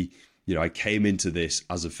I came into this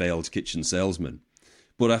as a failed kitchen salesman.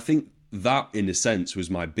 But I think that, in a sense,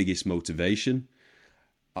 was my biggest motivation.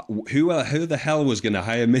 Who the hell was going to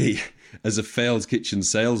hire me as a failed kitchen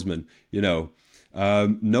salesman?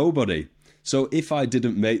 Nobody. So if I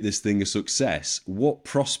didn't make this thing a success, what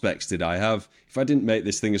prospects did I have? If I didn't make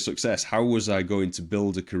this thing a success, how was I going to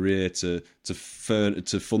build a career to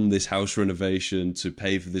fund this house renovation, to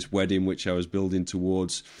pay for this wedding which I was building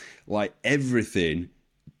towards? Like, everything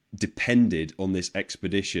depended on this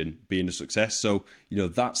expedition being a success. So,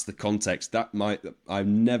 that's the context. I've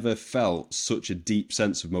never felt such a deep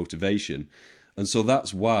sense of motivation. And so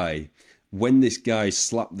that's why when this guy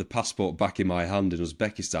slapped the passport back in my hand in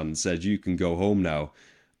Uzbekistan and said, "You can go home now,"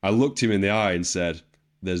 I looked him in the eye and said,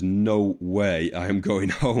 "There's no way I am going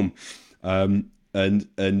home." And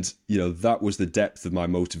that was the depth of my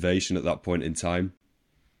motivation at that point in time.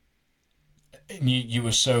 You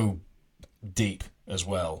were so deep as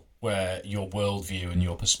well, where your worldview and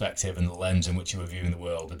your perspective and the lens in which you were viewing the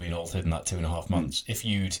world had been altered in that 2.5 months. If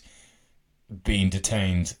you'd been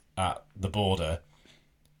detained at the border,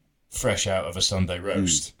 fresh out of a Sunday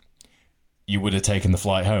roast, you would have taken the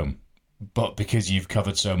flight home. But because you've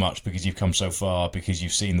covered so much, because you've come so far, because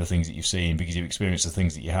you've seen the things that you've seen, because you've experienced the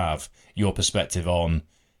things that you have, your perspective on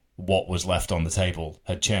what was left on the table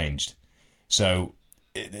had changed. So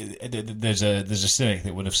there's a cynic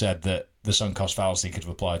that would have said that the sunk cost fallacy could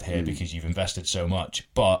have applied here because you've invested so much.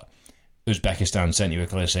 But Uzbekistan sent you a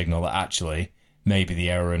clear signal that actually maybe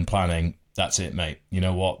the error in planning, that's it, mate. You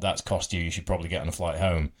know what? That's cost you. You should probably get on a flight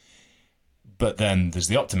home. But then there's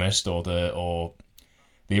the optimist, or the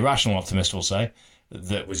irrational optimist, we'll say,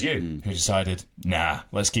 that was you, who decided, nah,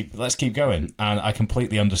 let's keep going. And I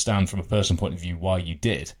completely understand from a personal point of view why you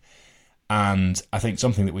did. And I think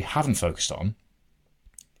something that we haven't focused on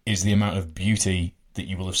is the amount of beauty that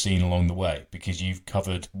you will have seen along the way, because you've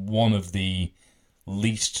covered one of the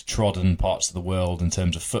least trodden parts of the world in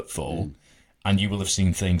terms of footfall, and you will have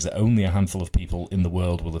seen things that only a handful of people in the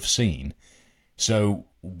world will have seen. So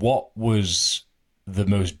what was the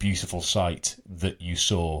most beautiful sight that you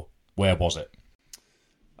saw? Where was it?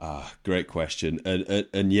 Great question.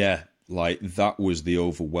 And yeah, like, that was the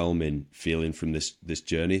overwhelming feeling from this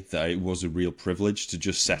journey, that it was a real privilege to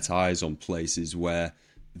just set eyes on places where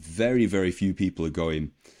very, very few people are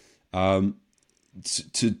going.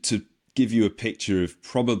 To give you a picture of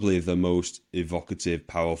probably the most evocative,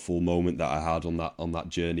 powerful moment that I had on that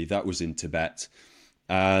journey, that was in Tibet.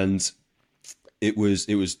 And it was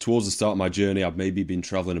towards the start of my journey. I'd maybe been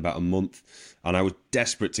traveling about a month, and I was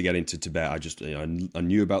desperate to get into Tibet. I just, I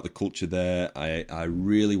knew about the culture there. I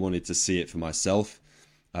really wanted to see it for myself.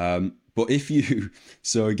 But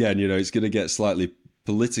so again, it's going to get slightly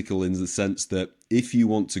political in the sense that if you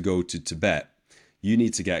want to go to Tibet, you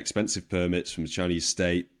need to get expensive permits from the Chinese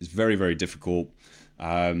state. It's very, very difficult.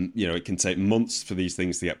 It can take months for these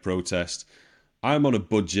things to get processed. I'm on a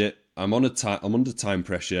budget. I'm under time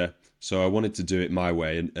pressure. So I wanted to do it my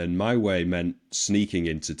way, and my way meant sneaking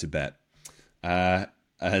into Tibet. That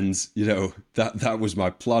was my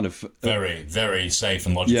plan of very, very safe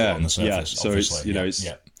and logical on the surface. Yeah. So obviously. It's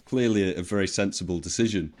clearly a very sensible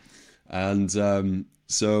decision, and that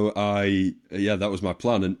was my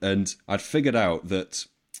plan. And I'd figured out that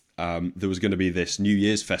there was going to be this New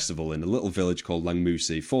Year's festival in a little village called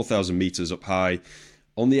Langmusi, 4,000 meters up high,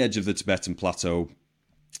 on the edge of the Tibetan Plateau.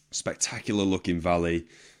 Spectacular looking valley,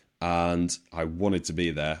 and I wanted to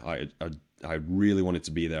be there. I really wanted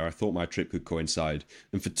to be there. I thought my trip could coincide.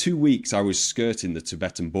 And for 2 weeks, I was skirting the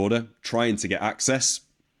Tibetan border, trying to get access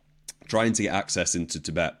into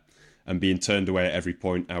Tibet, and being turned away at every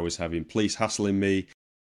point. I was having police hassling me.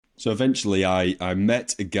 So eventually I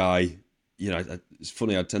met a guy. It's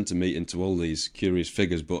funny, I tend to meet into all these curious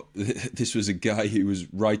figures, but this was a guy who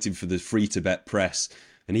was writing for the Free Tibet Press,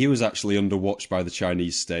 and he was actually under watch by the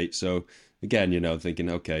Chinese state. So again, thinking,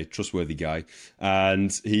 okay, trustworthy guy.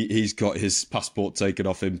 And he's got his passport taken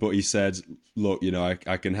off him, but he said, look,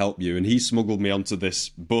 I can help you. And he smuggled me onto this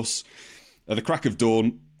bus at the crack of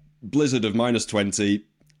dawn, blizzard of -20,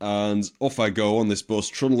 and off I go on this bus,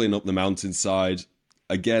 trundling up the mountainside,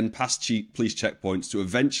 again, past police checkpoints to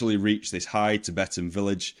eventually reach this high Tibetan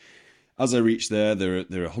village. As I reach there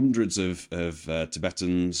are hundreds of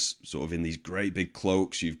Tibetans sort of in these great big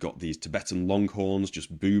cloaks. You've got these Tibetan longhorns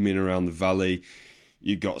just booming around the valley.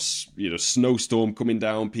 You've got, snowstorm coming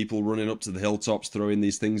down, people running up to the hilltops, throwing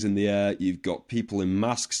these things in the air. You've got people in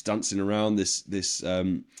masks dancing around these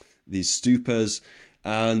stupas.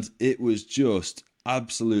 And it was just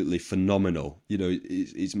absolutely phenomenal.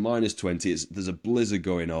 It's -20. There's a blizzard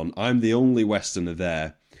going on. I'm the only Westerner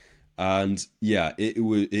there, and yeah, it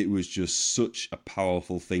was just such a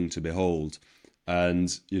powerful thing to behold, and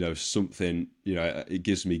something. It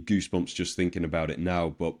gives me goosebumps just thinking about it now.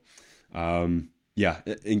 But yeah,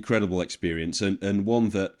 incredible experience, and one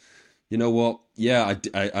that, yeah,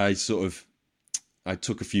 I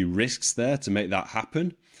took a few risks there to make that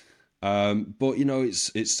happen. But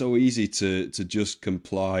it's so easy to just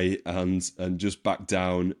comply and just back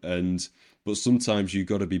down, but sometimes you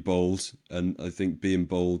got to be bold, and I think being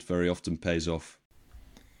bold very often pays off.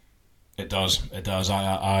 It does.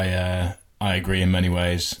 I agree in many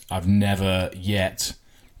ways. I've never yet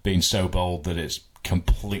been so bold that it's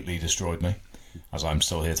completely destroyed me, as I'm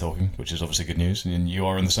still here talking, which is obviously good news, and you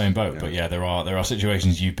are in the same boat. Yeah. But yeah, there are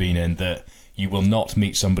situations you've been in that you will not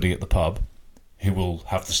meet somebody at the pub who will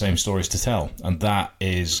have the same stories to tell, and that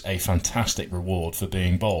is a fantastic reward for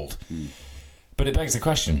being bold. But it begs the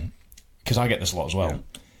question, because I get this a lot as well,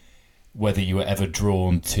 whether you were ever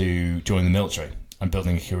drawn to join the military and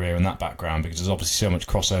building a career in that background, because there's obviously so much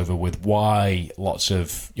crossover with why lots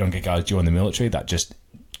of younger guys join the military, that just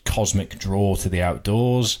cosmic draw to the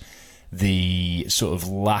outdoors, the sort of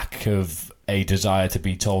lack of a desire to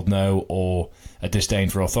be told no, or a disdain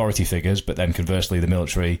for authority figures, but then conversely the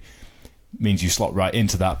military means you slot right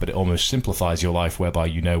into that, but it almost simplifies your life, whereby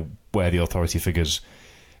you know where the authority figures,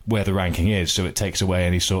 where the ranking is, so it takes away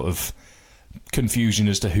any sort of confusion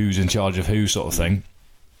as to who's in charge of who, sort of thing.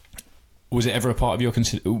 Was it ever a part of your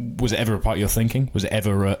thinking? Was it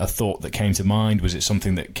ever a thought that came to mind? Was it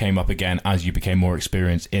something that came up again as you became more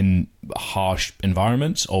experienced in harsh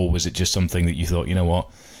environments, or was it just something that you thought, you know what,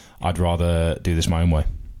 I'd rather do this my own way?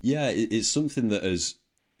 Yeah, it's something that has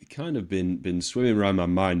kind of been swimming around my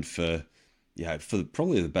mind for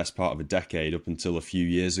probably the best part of a decade, up until a few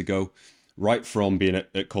years ago. Right from being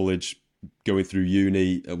at college, going through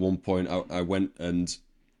uni, at one point I went and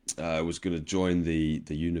was going to join the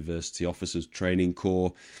University Officers Training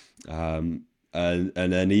Corps, and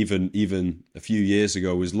then even a few years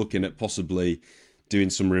ago was looking at possibly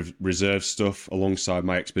doing some reserve stuff alongside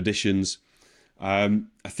my expeditions. I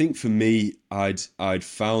think for me, I'd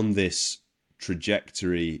found this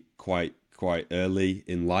trajectory quite early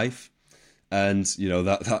in life, and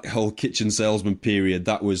that whole kitchen salesman period,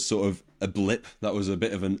 that was sort of a blip. That was a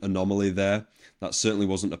bit of an anomaly there. That certainly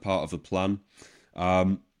wasn't a part of the plan.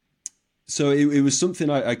 So it was something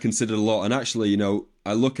I considered a lot, and actually,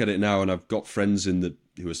 I look at it now, and I've got friends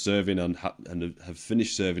who are serving and have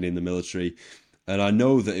finished serving in the military, and I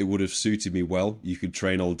know that it would have suited me well. You could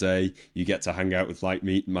train all day, you get to hang out with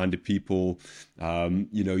like-minded people,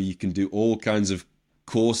 you can do all kinds of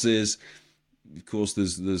courses. Of course,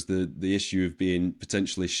 there's the issue of being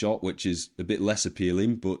potentially shot, which is a bit less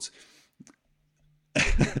appealing, but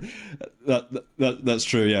that's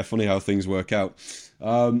true. Yeah, funny how things work out.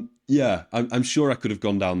 I'm sure I could have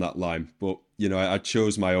gone down that line, but I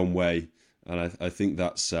chose my own way, and I think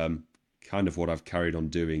that's kind of what I've carried on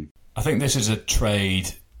doing. I think this is a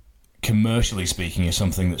trade, commercially speaking, is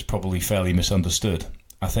something that's probably fairly misunderstood.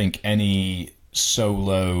 I think any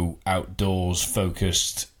solo outdoors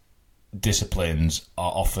focused disciplines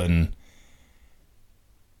are often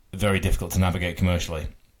very difficult to navigate commercially,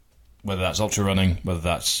 whether that's ultra running, whether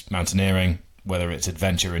that's mountaineering, whether it's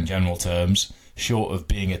adventure in general terms. short of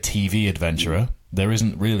being a TV adventurer, there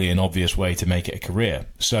isn't really an obvious way to make it a career.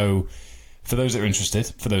 So for those that are interested,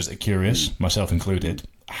 for those that are curious, myself included,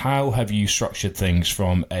 how have you structured things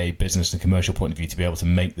from a business and commercial point of view to be able to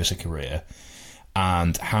make this a career?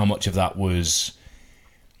 And how much of that was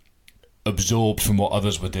absorbed from what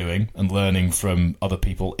others were doing and learning from other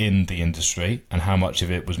people in the industry, and how much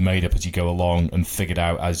of it was made up as you go along and figured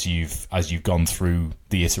out as you've gone through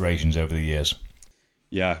the iterations over the years?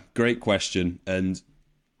 Yeah, great question. And,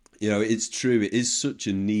 you know, it's true. It is such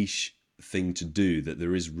a niche thing to do that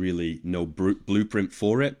there is really no blueprint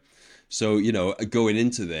for it. So, you know, going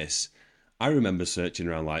into this, I remember searching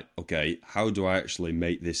around like, okay, how do I actually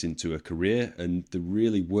make this into a career? And there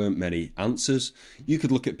really weren't many answers. You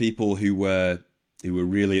could look at people who were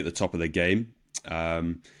really at the top of their game,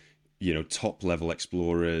 you know, top level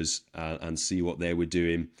explorers, and see what they were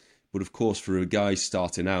doing. But of course, for a guy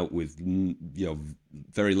starting out with, you know,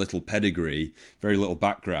 very little pedigree, very little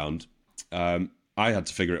background, I had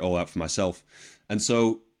to figure it all out for myself. And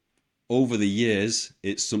so over the years,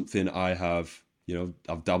 it's something I have, you know,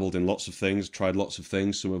 I've dabbled in lots of things, tried lots of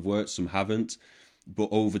things. Some have worked, some haven't. But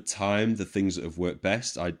over time, the things that have worked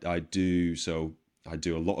best, I do. So I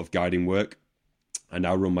do a lot of guiding work. I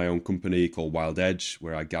now run my own company called Wild Edge,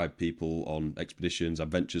 where I guide people on expeditions,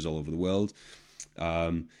 adventures all over the world.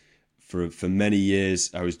 For many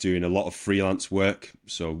years, I was doing a lot of freelance work.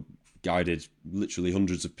 So guided literally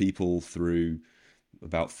hundreds of people through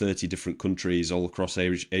about 30 different countries all across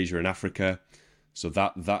Asia and Africa. So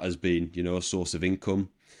that has been, you know, a source of income.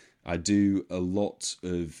 I do a lot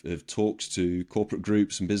of talks to corporate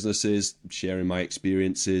groups and businesses, sharing my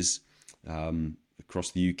experiences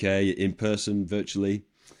across the UK, in person, virtually.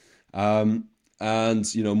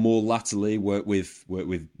 And, you know, more latterly, work with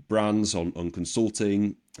brands on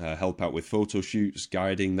consulting, help out with photo shoots,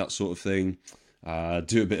 guiding, that sort of thing.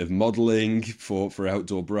 Do a bit of modeling for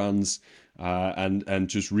outdoor brands. And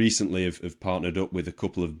just recently have partnered up with a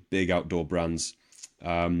couple of big outdoor brands.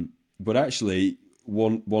 But actually,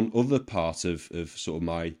 one other part of sort of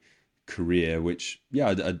my career, which,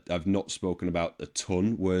 yeah, I've not spoken about a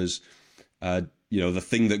ton, was, you know, the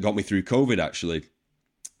thing that got me through COVID, actually.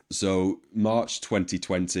 So March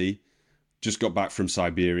 2020, just got back from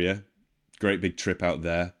Siberia, great big trip out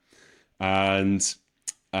there. And,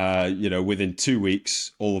 you know, within 2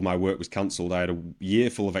 weeks, all of my work was cancelled. I had a year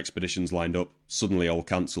full of expeditions lined up, suddenly all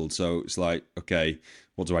cancelled. So it's like, okay,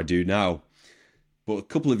 what do I do now? But a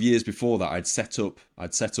couple of years before that, I'd set up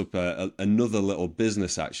another little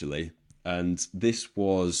business, actually. And this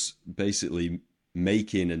was basically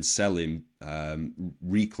making and selling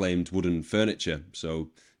reclaimed wooden furniture. So,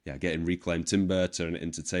 yeah, getting reclaimed timber, turning it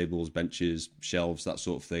into tables, benches, shelves, that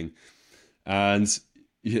sort of thing. And,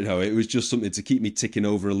 you know, it was just something to keep me ticking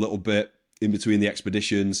over a little bit in between the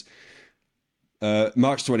expeditions.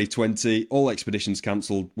 March 2020, all expeditions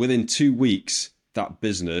cancelled. Within 2 weeks, that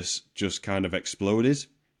business just kind of exploded,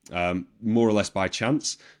 more or less by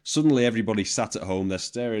chance. Suddenly everybody sat at home, they're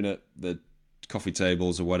staring at the coffee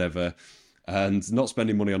tables or whatever, and not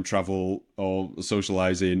spending money on travel or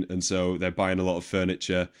socializing, and so they're buying a lot of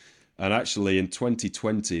furniture. And actually in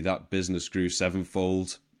 2020, that business grew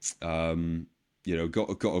sevenfold. You know, got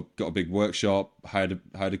a big workshop, hired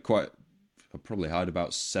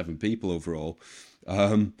about 7 people overall.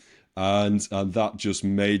 And that just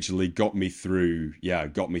majorly got me through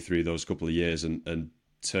those couple of years, and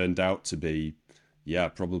turned out to be,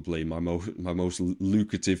 probably my most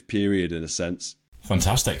lucrative period in a sense.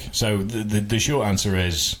 Fantastic. So the short answer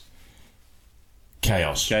is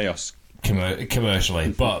chaos.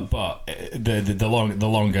 Commercially, but the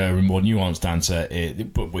longer and more nuanced answer,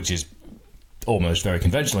 which is almost very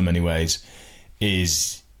conventional in many ways,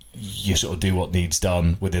 is you sort of do what needs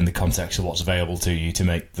done within the context of what's available to you to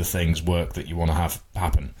make the things work that you want to have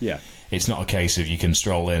happen. Yeah. It's not a case of you can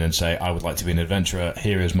stroll in and say, I would like to be an adventurer.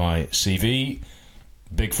 Here is my CV.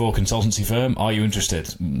 Big Four consultancy firm. Are you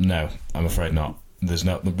interested? No, I'm afraid not. There's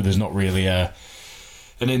not really an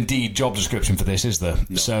Indeed job description for this, is there?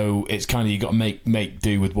 No. So it's kind of, you got to make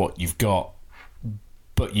do with what you've got,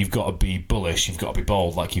 but you've got to be bullish. You've got to be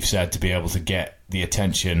bold, like you've said, to be able to get the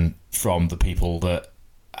attention from the people that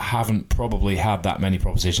haven't probably had that many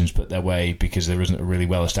propositions put their way, because there isn't a really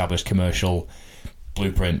well-established commercial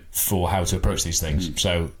blueprint for how to approach these things.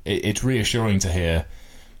 So it's reassuring to hear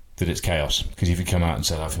that it's chaos, because if you come out and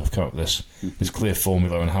say, I've come up with this clear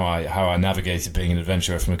formula on how I navigated being an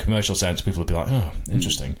adventurer from a commercial sense, people would be like, oh,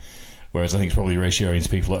 interesting. Whereas I think it's probably reassuring to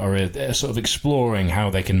people that are sort of exploring how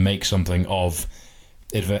they can make something of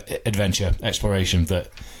adventure, exploration, that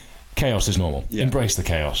chaos is normal. Yeah. Embrace the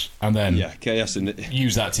chaos, and then chaos and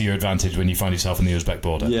use that to your advantage when you find yourself in the Uzbek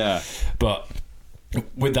border. Yeah. But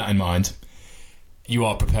with that in mind, you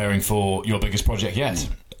are preparing for your biggest project yet,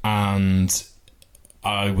 and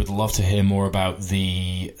I would love to hear more about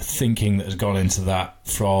the thinking that has gone into that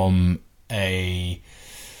from a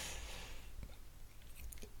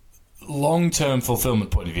long-term fulfillment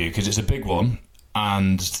point of view, because it's a big one,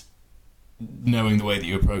 and knowing the way that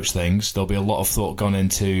you approach things, there'll be a lot of thought gone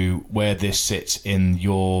into where this sits in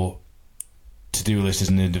your to-do list as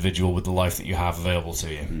an individual with the life that you have available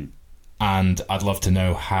to you. And I'd love to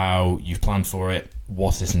know how you've planned for it,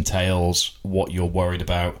 what it entails, what you're worried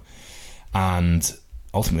about, and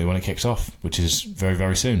ultimately when it kicks off, which is very,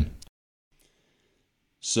 very soon.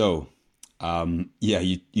 So,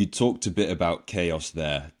 you talked a bit about chaos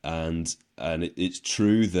there, and it's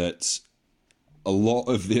true that a lot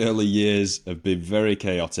of the early years have been very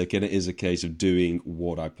chaotic, and it is a case of doing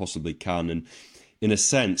what I possibly can. And in a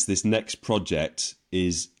sense, this next project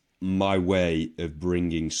is my way of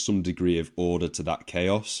bringing some degree of order to that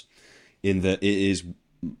chaos, in that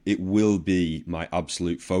it will be my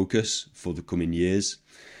absolute focus for the coming years.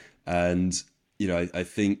 And I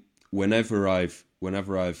think whenever I've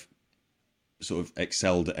sort of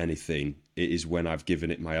excelled at anything, it is when I've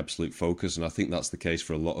given it my absolute focus, and I think that's the case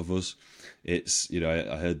for a lot of us. It's,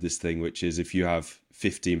 I heard this thing, which is if you have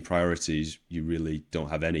 15 priorities, you really don't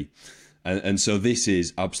have any. And so this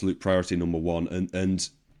is absolute priority number one. And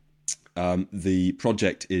the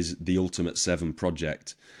project is the Ultimate 7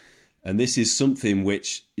 project. And this is something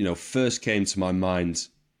which, first came to my mind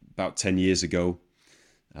about 10 years ago.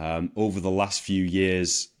 Over the last few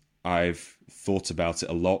years, I've thought about it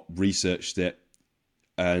a lot, researched it,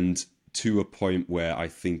 and to a point where I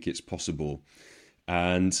think it's possible.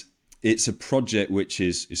 And it's a project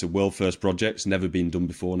it's a world first project. It's never been done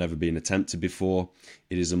before, never been attempted before.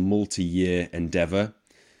 It is a multi-year endeavor.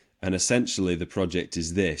 And essentially the project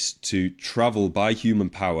is this: to travel by human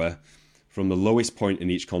power from the lowest point in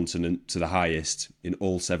each continent to the highest in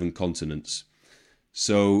all 7 continents.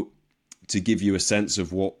 So to give you a sense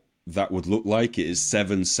of what that would look like, it is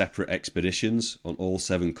 7 separate expeditions on all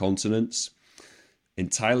 7 continents,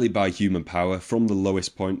 entirely by human power, from the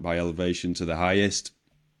lowest point by elevation to the highest.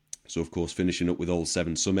 So, of course, finishing up with all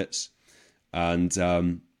 7 summits. And,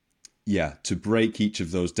 to break each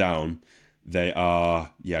of those down,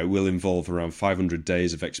 it will involve around 500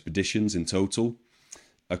 days of expeditions in total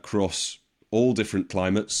across all different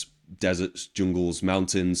climates, deserts, jungles,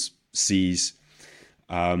 mountains, seas.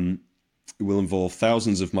 It will involve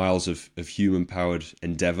thousands of miles of human-powered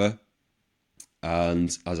endeavour.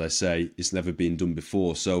 And as I say, it's never been done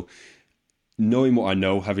before. So knowing what I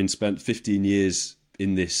know, having spent 15 years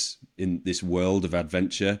in this world of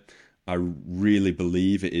adventure, I really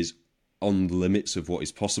believe it is on the limits of what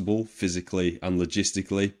is possible physically and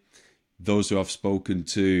logistically. Those who I've spoken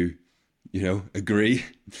to, agree,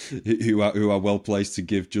 who are well placed to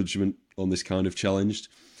give judgment on this kind of challenge.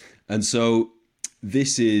 And so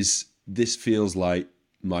this feels like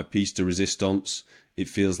my piece de resistance. It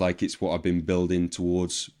feels like it's what I've been building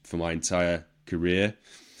towards for my entire career.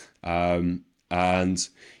 And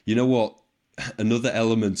you know what? Another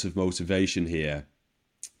element of motivation here,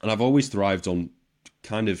 and I've always thrived on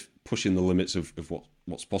kind of pushing the limits of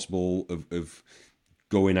what's possible, of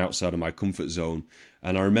going outside of my comfort zone.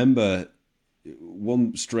 And I remember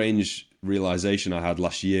one strange realization I had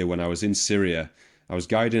last year when I was in Syria. I was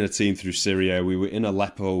guiding a team through Syria. We were in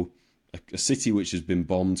Aleppo, a city which has been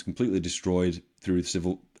bombed, completely destroyed through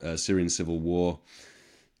the Syrian civil war.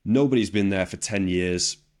 Nobody's been there for 10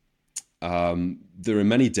 years. There are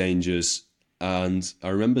many dangers. And I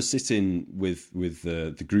remember sitting with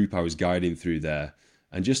the group I was guiding through there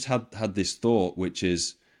and just had this thought, which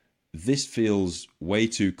is, this feels way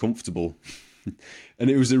too comfortable.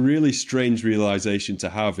 And it was a really strange realization to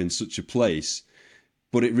have in such a place,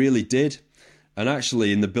 but it really did. And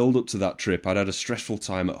actually, in the build-up to that trip, I'd had a stressful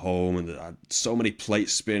time at home, and I had so many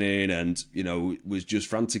plates spinning, and was just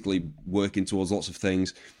frantically working towards lots of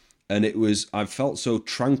things. And I felt so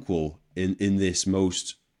tranquil in this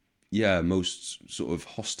most sort of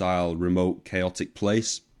hostile, remote, chaotic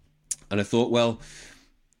place. And I thought, well,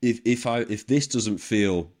 if this doesn't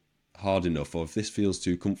feel hard enough, or if this feels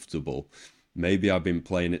too comfortable, maybe I've been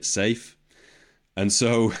playing it safe. And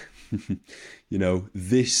so,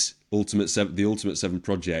 the Ultimate 7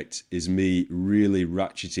 project is me really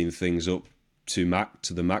ratcheting things up to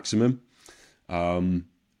the maximum.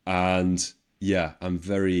 And yeah, I'm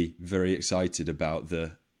very, very excited about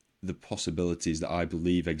the possibilities that I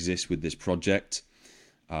believe exist with this project,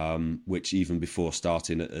 which even before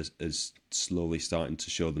starting is slowly starting to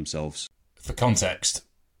show themselves. For context,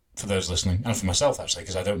 for those listening, and for myself actually,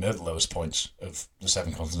 because I don't know the lowest points of the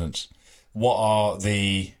 7 continents, what are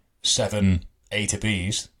the 7 A to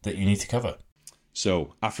Bs that you need to cover?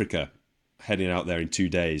 So, Africa, heading out there in 2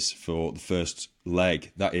 days for the first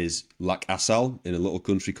leg. That is Lac Assal in a little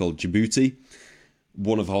country called Djibouti.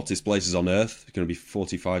 One of the hottest places on earth. It's going to be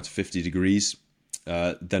 45 to 50 degrees.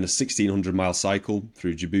 Then a 1,600-mile cycle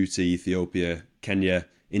through Djibouti, Ethiopia, Kenya,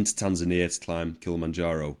 into Tanzania to climb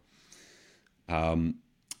Kilimanjaro.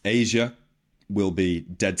 Asia will be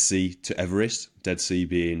Dead Sea to Everest. Dead Sea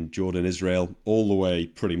being Jordan, Israel, all the way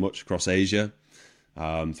pretty much across Asia,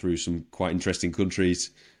 through some quite interesting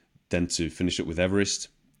countries, then to finish up with Everest.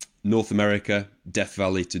 North America, Death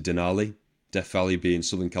Valley to Denali. Death Valley being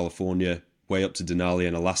Southern California, way up to Denali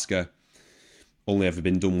in Alaska. Only ever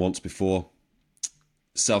been done once before.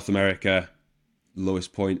 South America,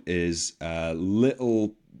 lowest point is a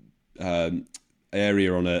little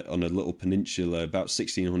area on a little peninsula about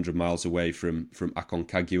 1,600 miles away from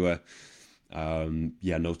Aconcagua.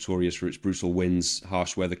 Notorious for its brutal winds,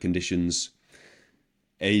 harsh weather conditions.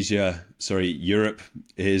 Europe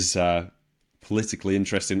is politically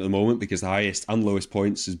interesting at the moment because the highest and lowest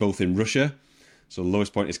points is both in Russia. So the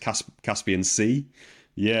lowest point is Caspian Sea.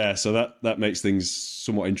 Yeah, so that makes things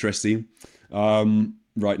somewhat interesting.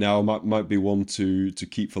 Right now might be one to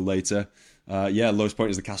keep for later. Lowest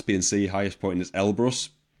point is the Caspian Sea. Highest point is Elbrus.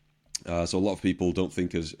 So a lot of people don't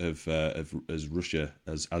think of Russia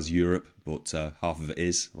as Europe, but half of it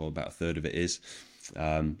is, or about a third of it is.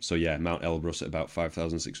 Mount Elbrus at about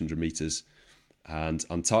 5,600 meters. And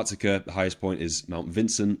Antarctica, the highest point is Mount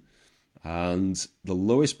Vincent. And the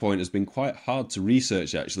lowest point has been quite hard to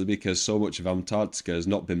research, actually, because so much of Antarctica has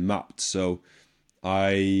not been mapped. So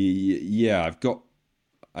I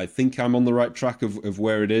think I'm on the right track of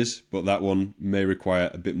where it is, but that one may require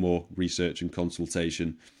a bit more research and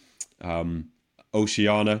consultation.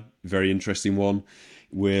 Oceania, very interesting one,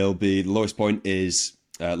 the lowest point is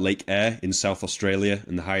Lake Eyre in South Australia,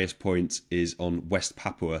 and the highest point is on West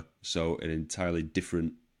Papua, so an entirely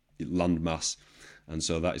different landmass. And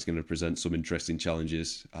so that is going to present some interesting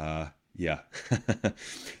challenges, to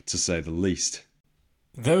say the least.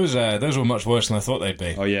 Those were much worse than I thought they'd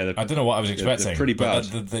be. Oh yeah, I don't know what I was expecting. They're pretty bad.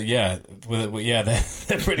 They're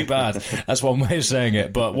pretty bad. That's one way of saying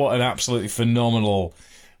it. But what an absolutely phenomenal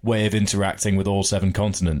way of interacting with all 7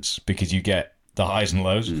 continents, because you get the highs and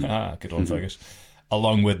lows. Good one, Fergus.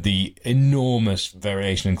 Along with the enormous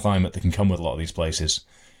variation in climate that can come with a lot of these places,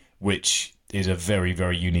 which is a very,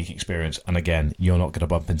 very unique experience. And again, you're not going to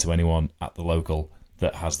bump into anyone at the local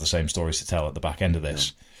that has the same stories to tell at the back end of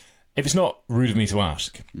this. Yeah. If it's not rude of me to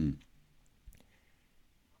ask,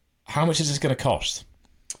 how much is this going to cost?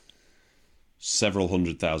 Several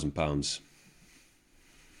 £100,000.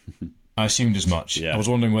 I assumed as much. Yeah. I was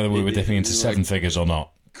wondering whether we were dipping into 7 figures or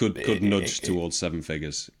not. Could nudge towards 7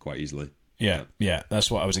 figures quite easily. Yeah, that's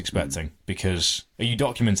what I was expecting. Because are you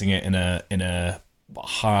documenting it in a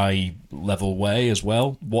high level way as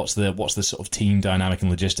well? What's the sort of team dynamic and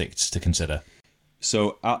logistics to consider?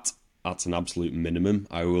 So at an absolute minimum,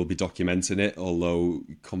 I will be documenting it, although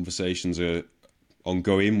conversations are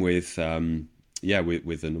ongoing with a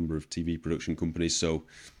number of TV production companies. So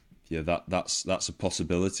yeah, that's a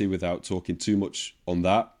possibility without talking too much on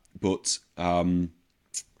that. But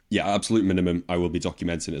absolute minimum, I will be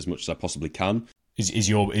documenting it as much as I possibly can. Is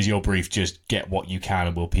your brief just get what you can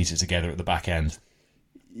and we'll piece it together at the back end?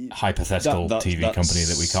 Hypothetical TV company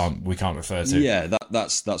that we can't refer to. Yeah,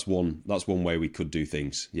 that's one way we could do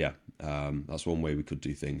things. Yeah, that's one way we could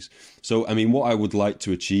do things. So I mean, what I would like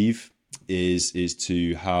to achieve is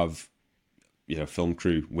to have film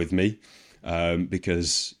crew with me,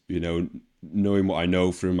 because knowing what I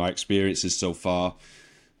know from my experiences so far,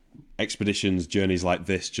 expeditions, journeys like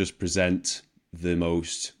this just present the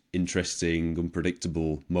most interesting,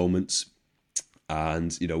 unpredictable moments.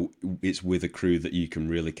 And, it's with a crew that you can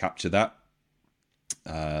really capture that.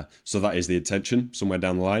 So that is the intention somewhere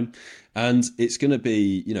down the line. And it's going to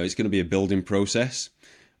be, it's going to be a building process.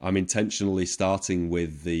 I'm intentionally starting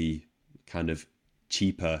with the kind of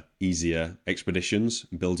cheaper, easier expeditions,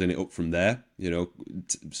 building it up from there,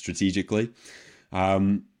 strategically.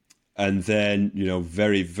 And then,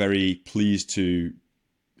 very, very pleased to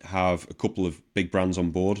have a couple of big brands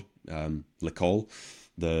on board. Le Col,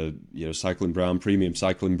 the cycling brand, premium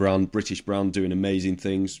cycling brand, British brand, doing amazing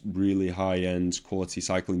things, really high-end quality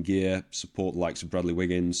cycling gear, support the likes of Bradley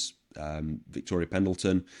Wiggins, Victoria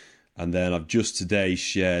Pendleton. And then I've just today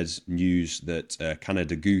shared news that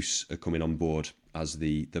Canada Goose are coming on board as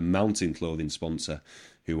the Mountain clothing sponsor,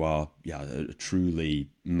 who are a truly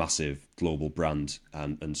massive global brand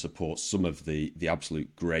and support some of the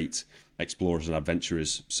absolute great explorers and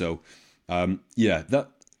adventurers. So that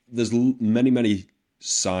there's many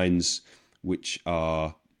signs which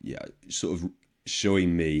are sort of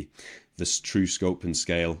showing me the true scope and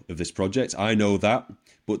scale of this project. I know that,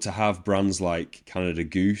 but to have brands like Canada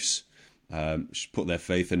Goose put their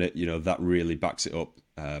faith in it, that really backs it up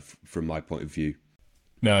from my point of view.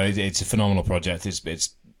 No, it's a phenomenal project.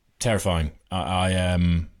 It's terrifying.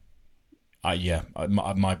 My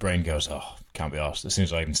brain goes, can't be arsed as soon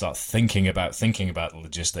as I even start thinking about the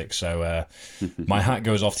logistics. So my hat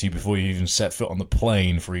goes off to you before you even set foot on the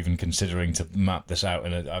plane for even considering to map this out.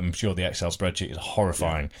 And I'm sure the Excel spreadsheet is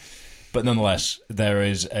horrifying. Yeah. But nonetheless, there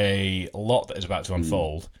is a lot that is about to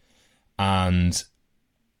unfold. And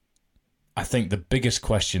I think the biggest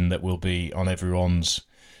question that will be on everyone's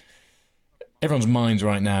minds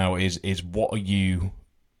right now is what are you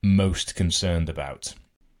most concerned about?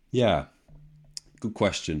 Yeah, good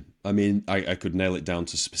question. I mean, I could nail it down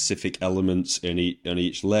to specific elements on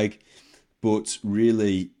each leg, but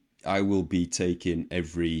really I will be taking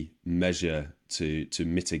every measure to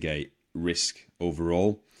mitigate risk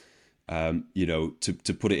overall. To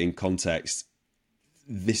put it in context,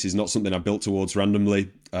 this is not something I built towards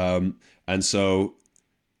randomly. And so,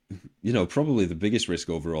 probably the biggest risk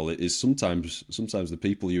overall is sometimes the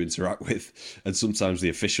people you interact with and sometimes the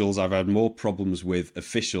officials. I've had more problems with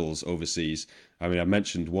officials overseas. I mean, I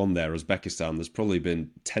mentioned one there, Uzbekistan. There's probably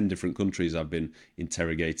been 10 different countries I've been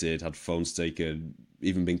interrogated, had phones taken,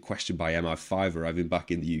 even been questioned by MI5 arriving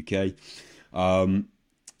back in the UK.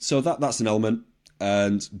 So that's an element.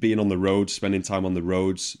 And being on the road, spending time on the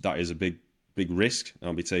roads, that is a big risk.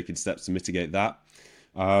 I'll be taking steps to mitigate that.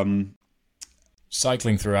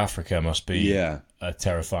 Cycling through Africa must be a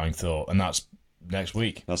terrifying thought, and that's next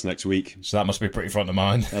week. That's next week. So that must be pretty front of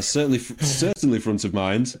mind. That's certainly front of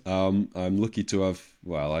mind. I'm lucky to have,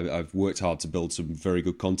 I've worked hard to build some very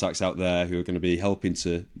good contacts out there who are going to be helping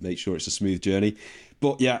to make sure it's a smooth journey.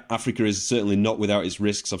 But yeah, Africa is certainly not without its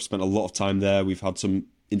risks. I've spent a lot of time there. We've had some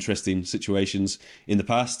interesting situations in the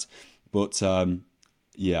past, but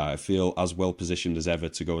I feel as well positioned as ever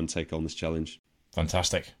to go and take on this challenge.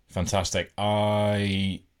 Fantastic.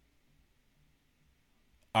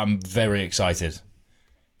 I'm very excited.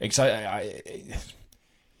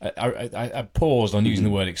 I paused on using the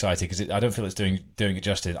word excited because I don't feel it's doing it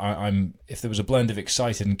justice. I'm if there was a blend of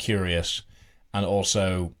excited and curious, and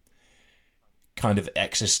also kind of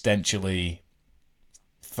existentially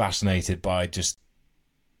fascinated by just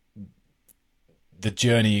the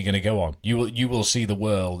journey you're going to go on. You will see the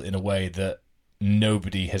world in a way that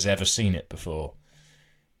nobody has ever seen it before,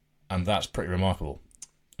 and that's pretty remarkable.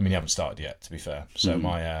 I mean, you haven't started yet, to be fair. So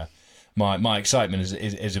my excitement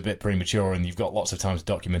is a bit premature, and you've got lots of time to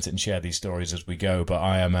document it and share these stories as we go. But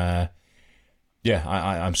I am,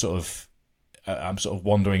 I'm sort of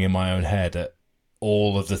wandering in my own head at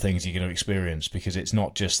all of the things you're going to experience, because it's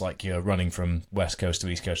not just like you're running from West Coast to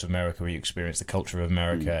East Coast of America where you experience the culture of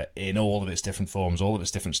America in all of its different forms, all of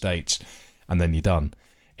its different states, and then you're done.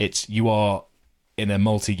 You are in a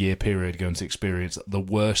multi-year period going to experience the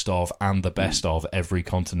worst of and the best of every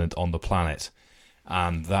continent on the planet,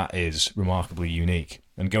 and that is remarkably unique.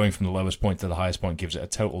 And going from the lowest point to the highest point gives it a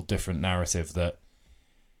total different narrative that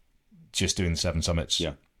just doing the 7 summits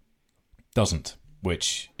doesn't,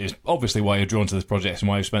 which is obviously why you're drawn to this project and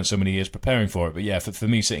why you've spent so many years preparing for it. But yeah, for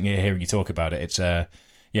me sitting here hearing you talk about it, it's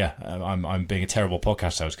I'm being a terrible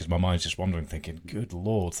podcast host because my mind's just wandering, thinking, good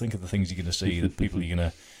Lord, think of the things you're going to see, the people you're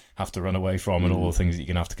going to have to run away from, and all the things that you're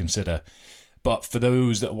going to have to consider. But for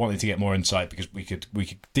those that wanted to get more insight, because we could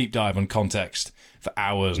deep dive on context for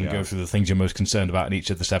hours and go through the things you're most concerned about in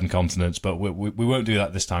each of the 7 continents, but we won't do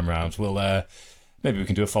that this time round. We'll maybe we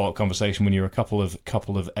can do a follow-up conversation when you're a couple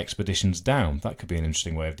of expeditions down. That could be an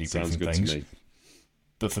interesting way of debriefing things. To me.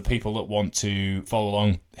 But for people that want to follow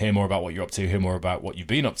along, hear more about what you're up to, hear more about what you've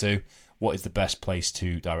been up to, what is the best place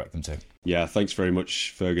to direct them to? Yeah, thanks very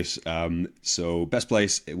much, Fergus. So best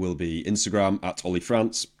place, it will be Instagram at Ollie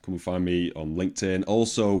France. Come and find me on LinkedIn.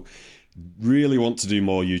 Also, really want to do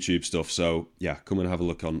more YouTube stuff. So yeah, come and have a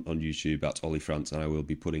look on YouTube at Ollie France, and I will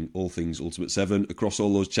be putting all things Ultimate 7 across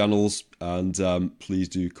all those channels. And please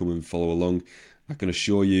do come and follow along. I can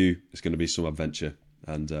assure you it's going to be some adventure.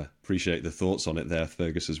 And appreciate the thoughts on it there,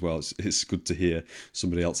 Fergus, as well. It's good to hear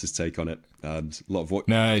somebody else's take on it, and a lot of what.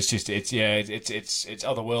 No, it's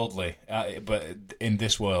otherworldly, but in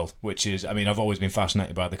this world, which is, I mean, I've always been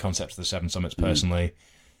fascinated by the concept of the 7 summits personally.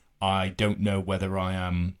 I don't know whether I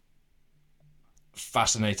am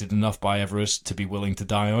fascinated enough by Everest to be willing to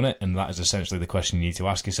die on it? And that is essentially the question you need to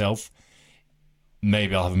ask yourself.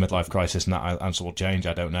 Maybe I'll have a midlife crisis and that answer will change.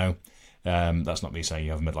 I don't know. That's not me saying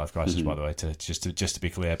you have a midlife crisis, by the way, just to be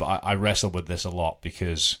clear. But I wrestle with this a lot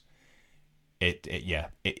because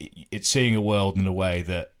it's seeing a world in a way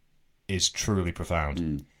that is truly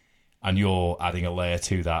profound. And you're adding a layer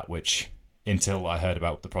to that, which until I heard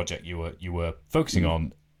about the project you were focusing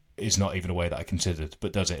on, is not even a way that I considered,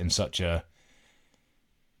 but does it in such a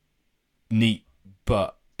neat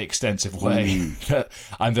but extensive way that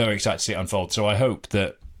I'm very excited to see it unfold. So I hope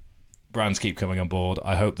that brands keep coming on board.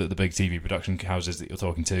 I hope that the big TV production houses that you're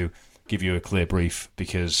talking to give you a clear brief,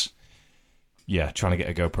 because trying to get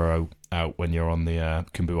a GoPro out when you're on the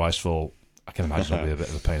Khumbu Icefall, I can imagine it'll be a bit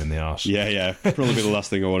of a pain in the arse. Probably be the last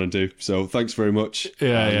thing I want to do. So thanks very much.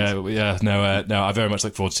 No, I very much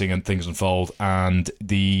look forward to seeing things unfold. And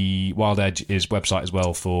the Wild Edge is website as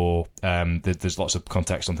well for there's lots of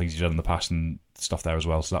context on things you've done in the past and stuff there as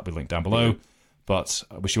well. So that'll be linked down below. But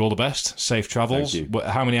I wish you all the best. Safe travels.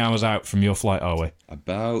 How many hours out from your flight are we?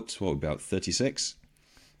 About 36.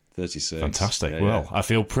 36. Fantastic. I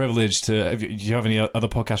feel privileged to... Do you have any other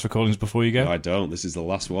podcast recordings before you go? No, I don't. This is the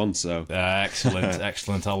last one, so...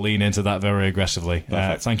 Excellent. I'll lean into that very aggressively.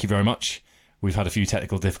 Thank you very much. We've had a few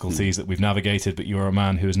technical difficulties that we've navigated, but you're a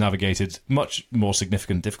man who has navigated much more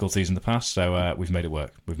significant difficulties in the past, so we've made it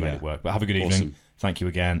work. But have a good evening. Thank you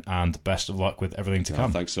again, and best of luck with everything to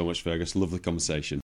come. Thanks so much, Fergus. Lovely conversation.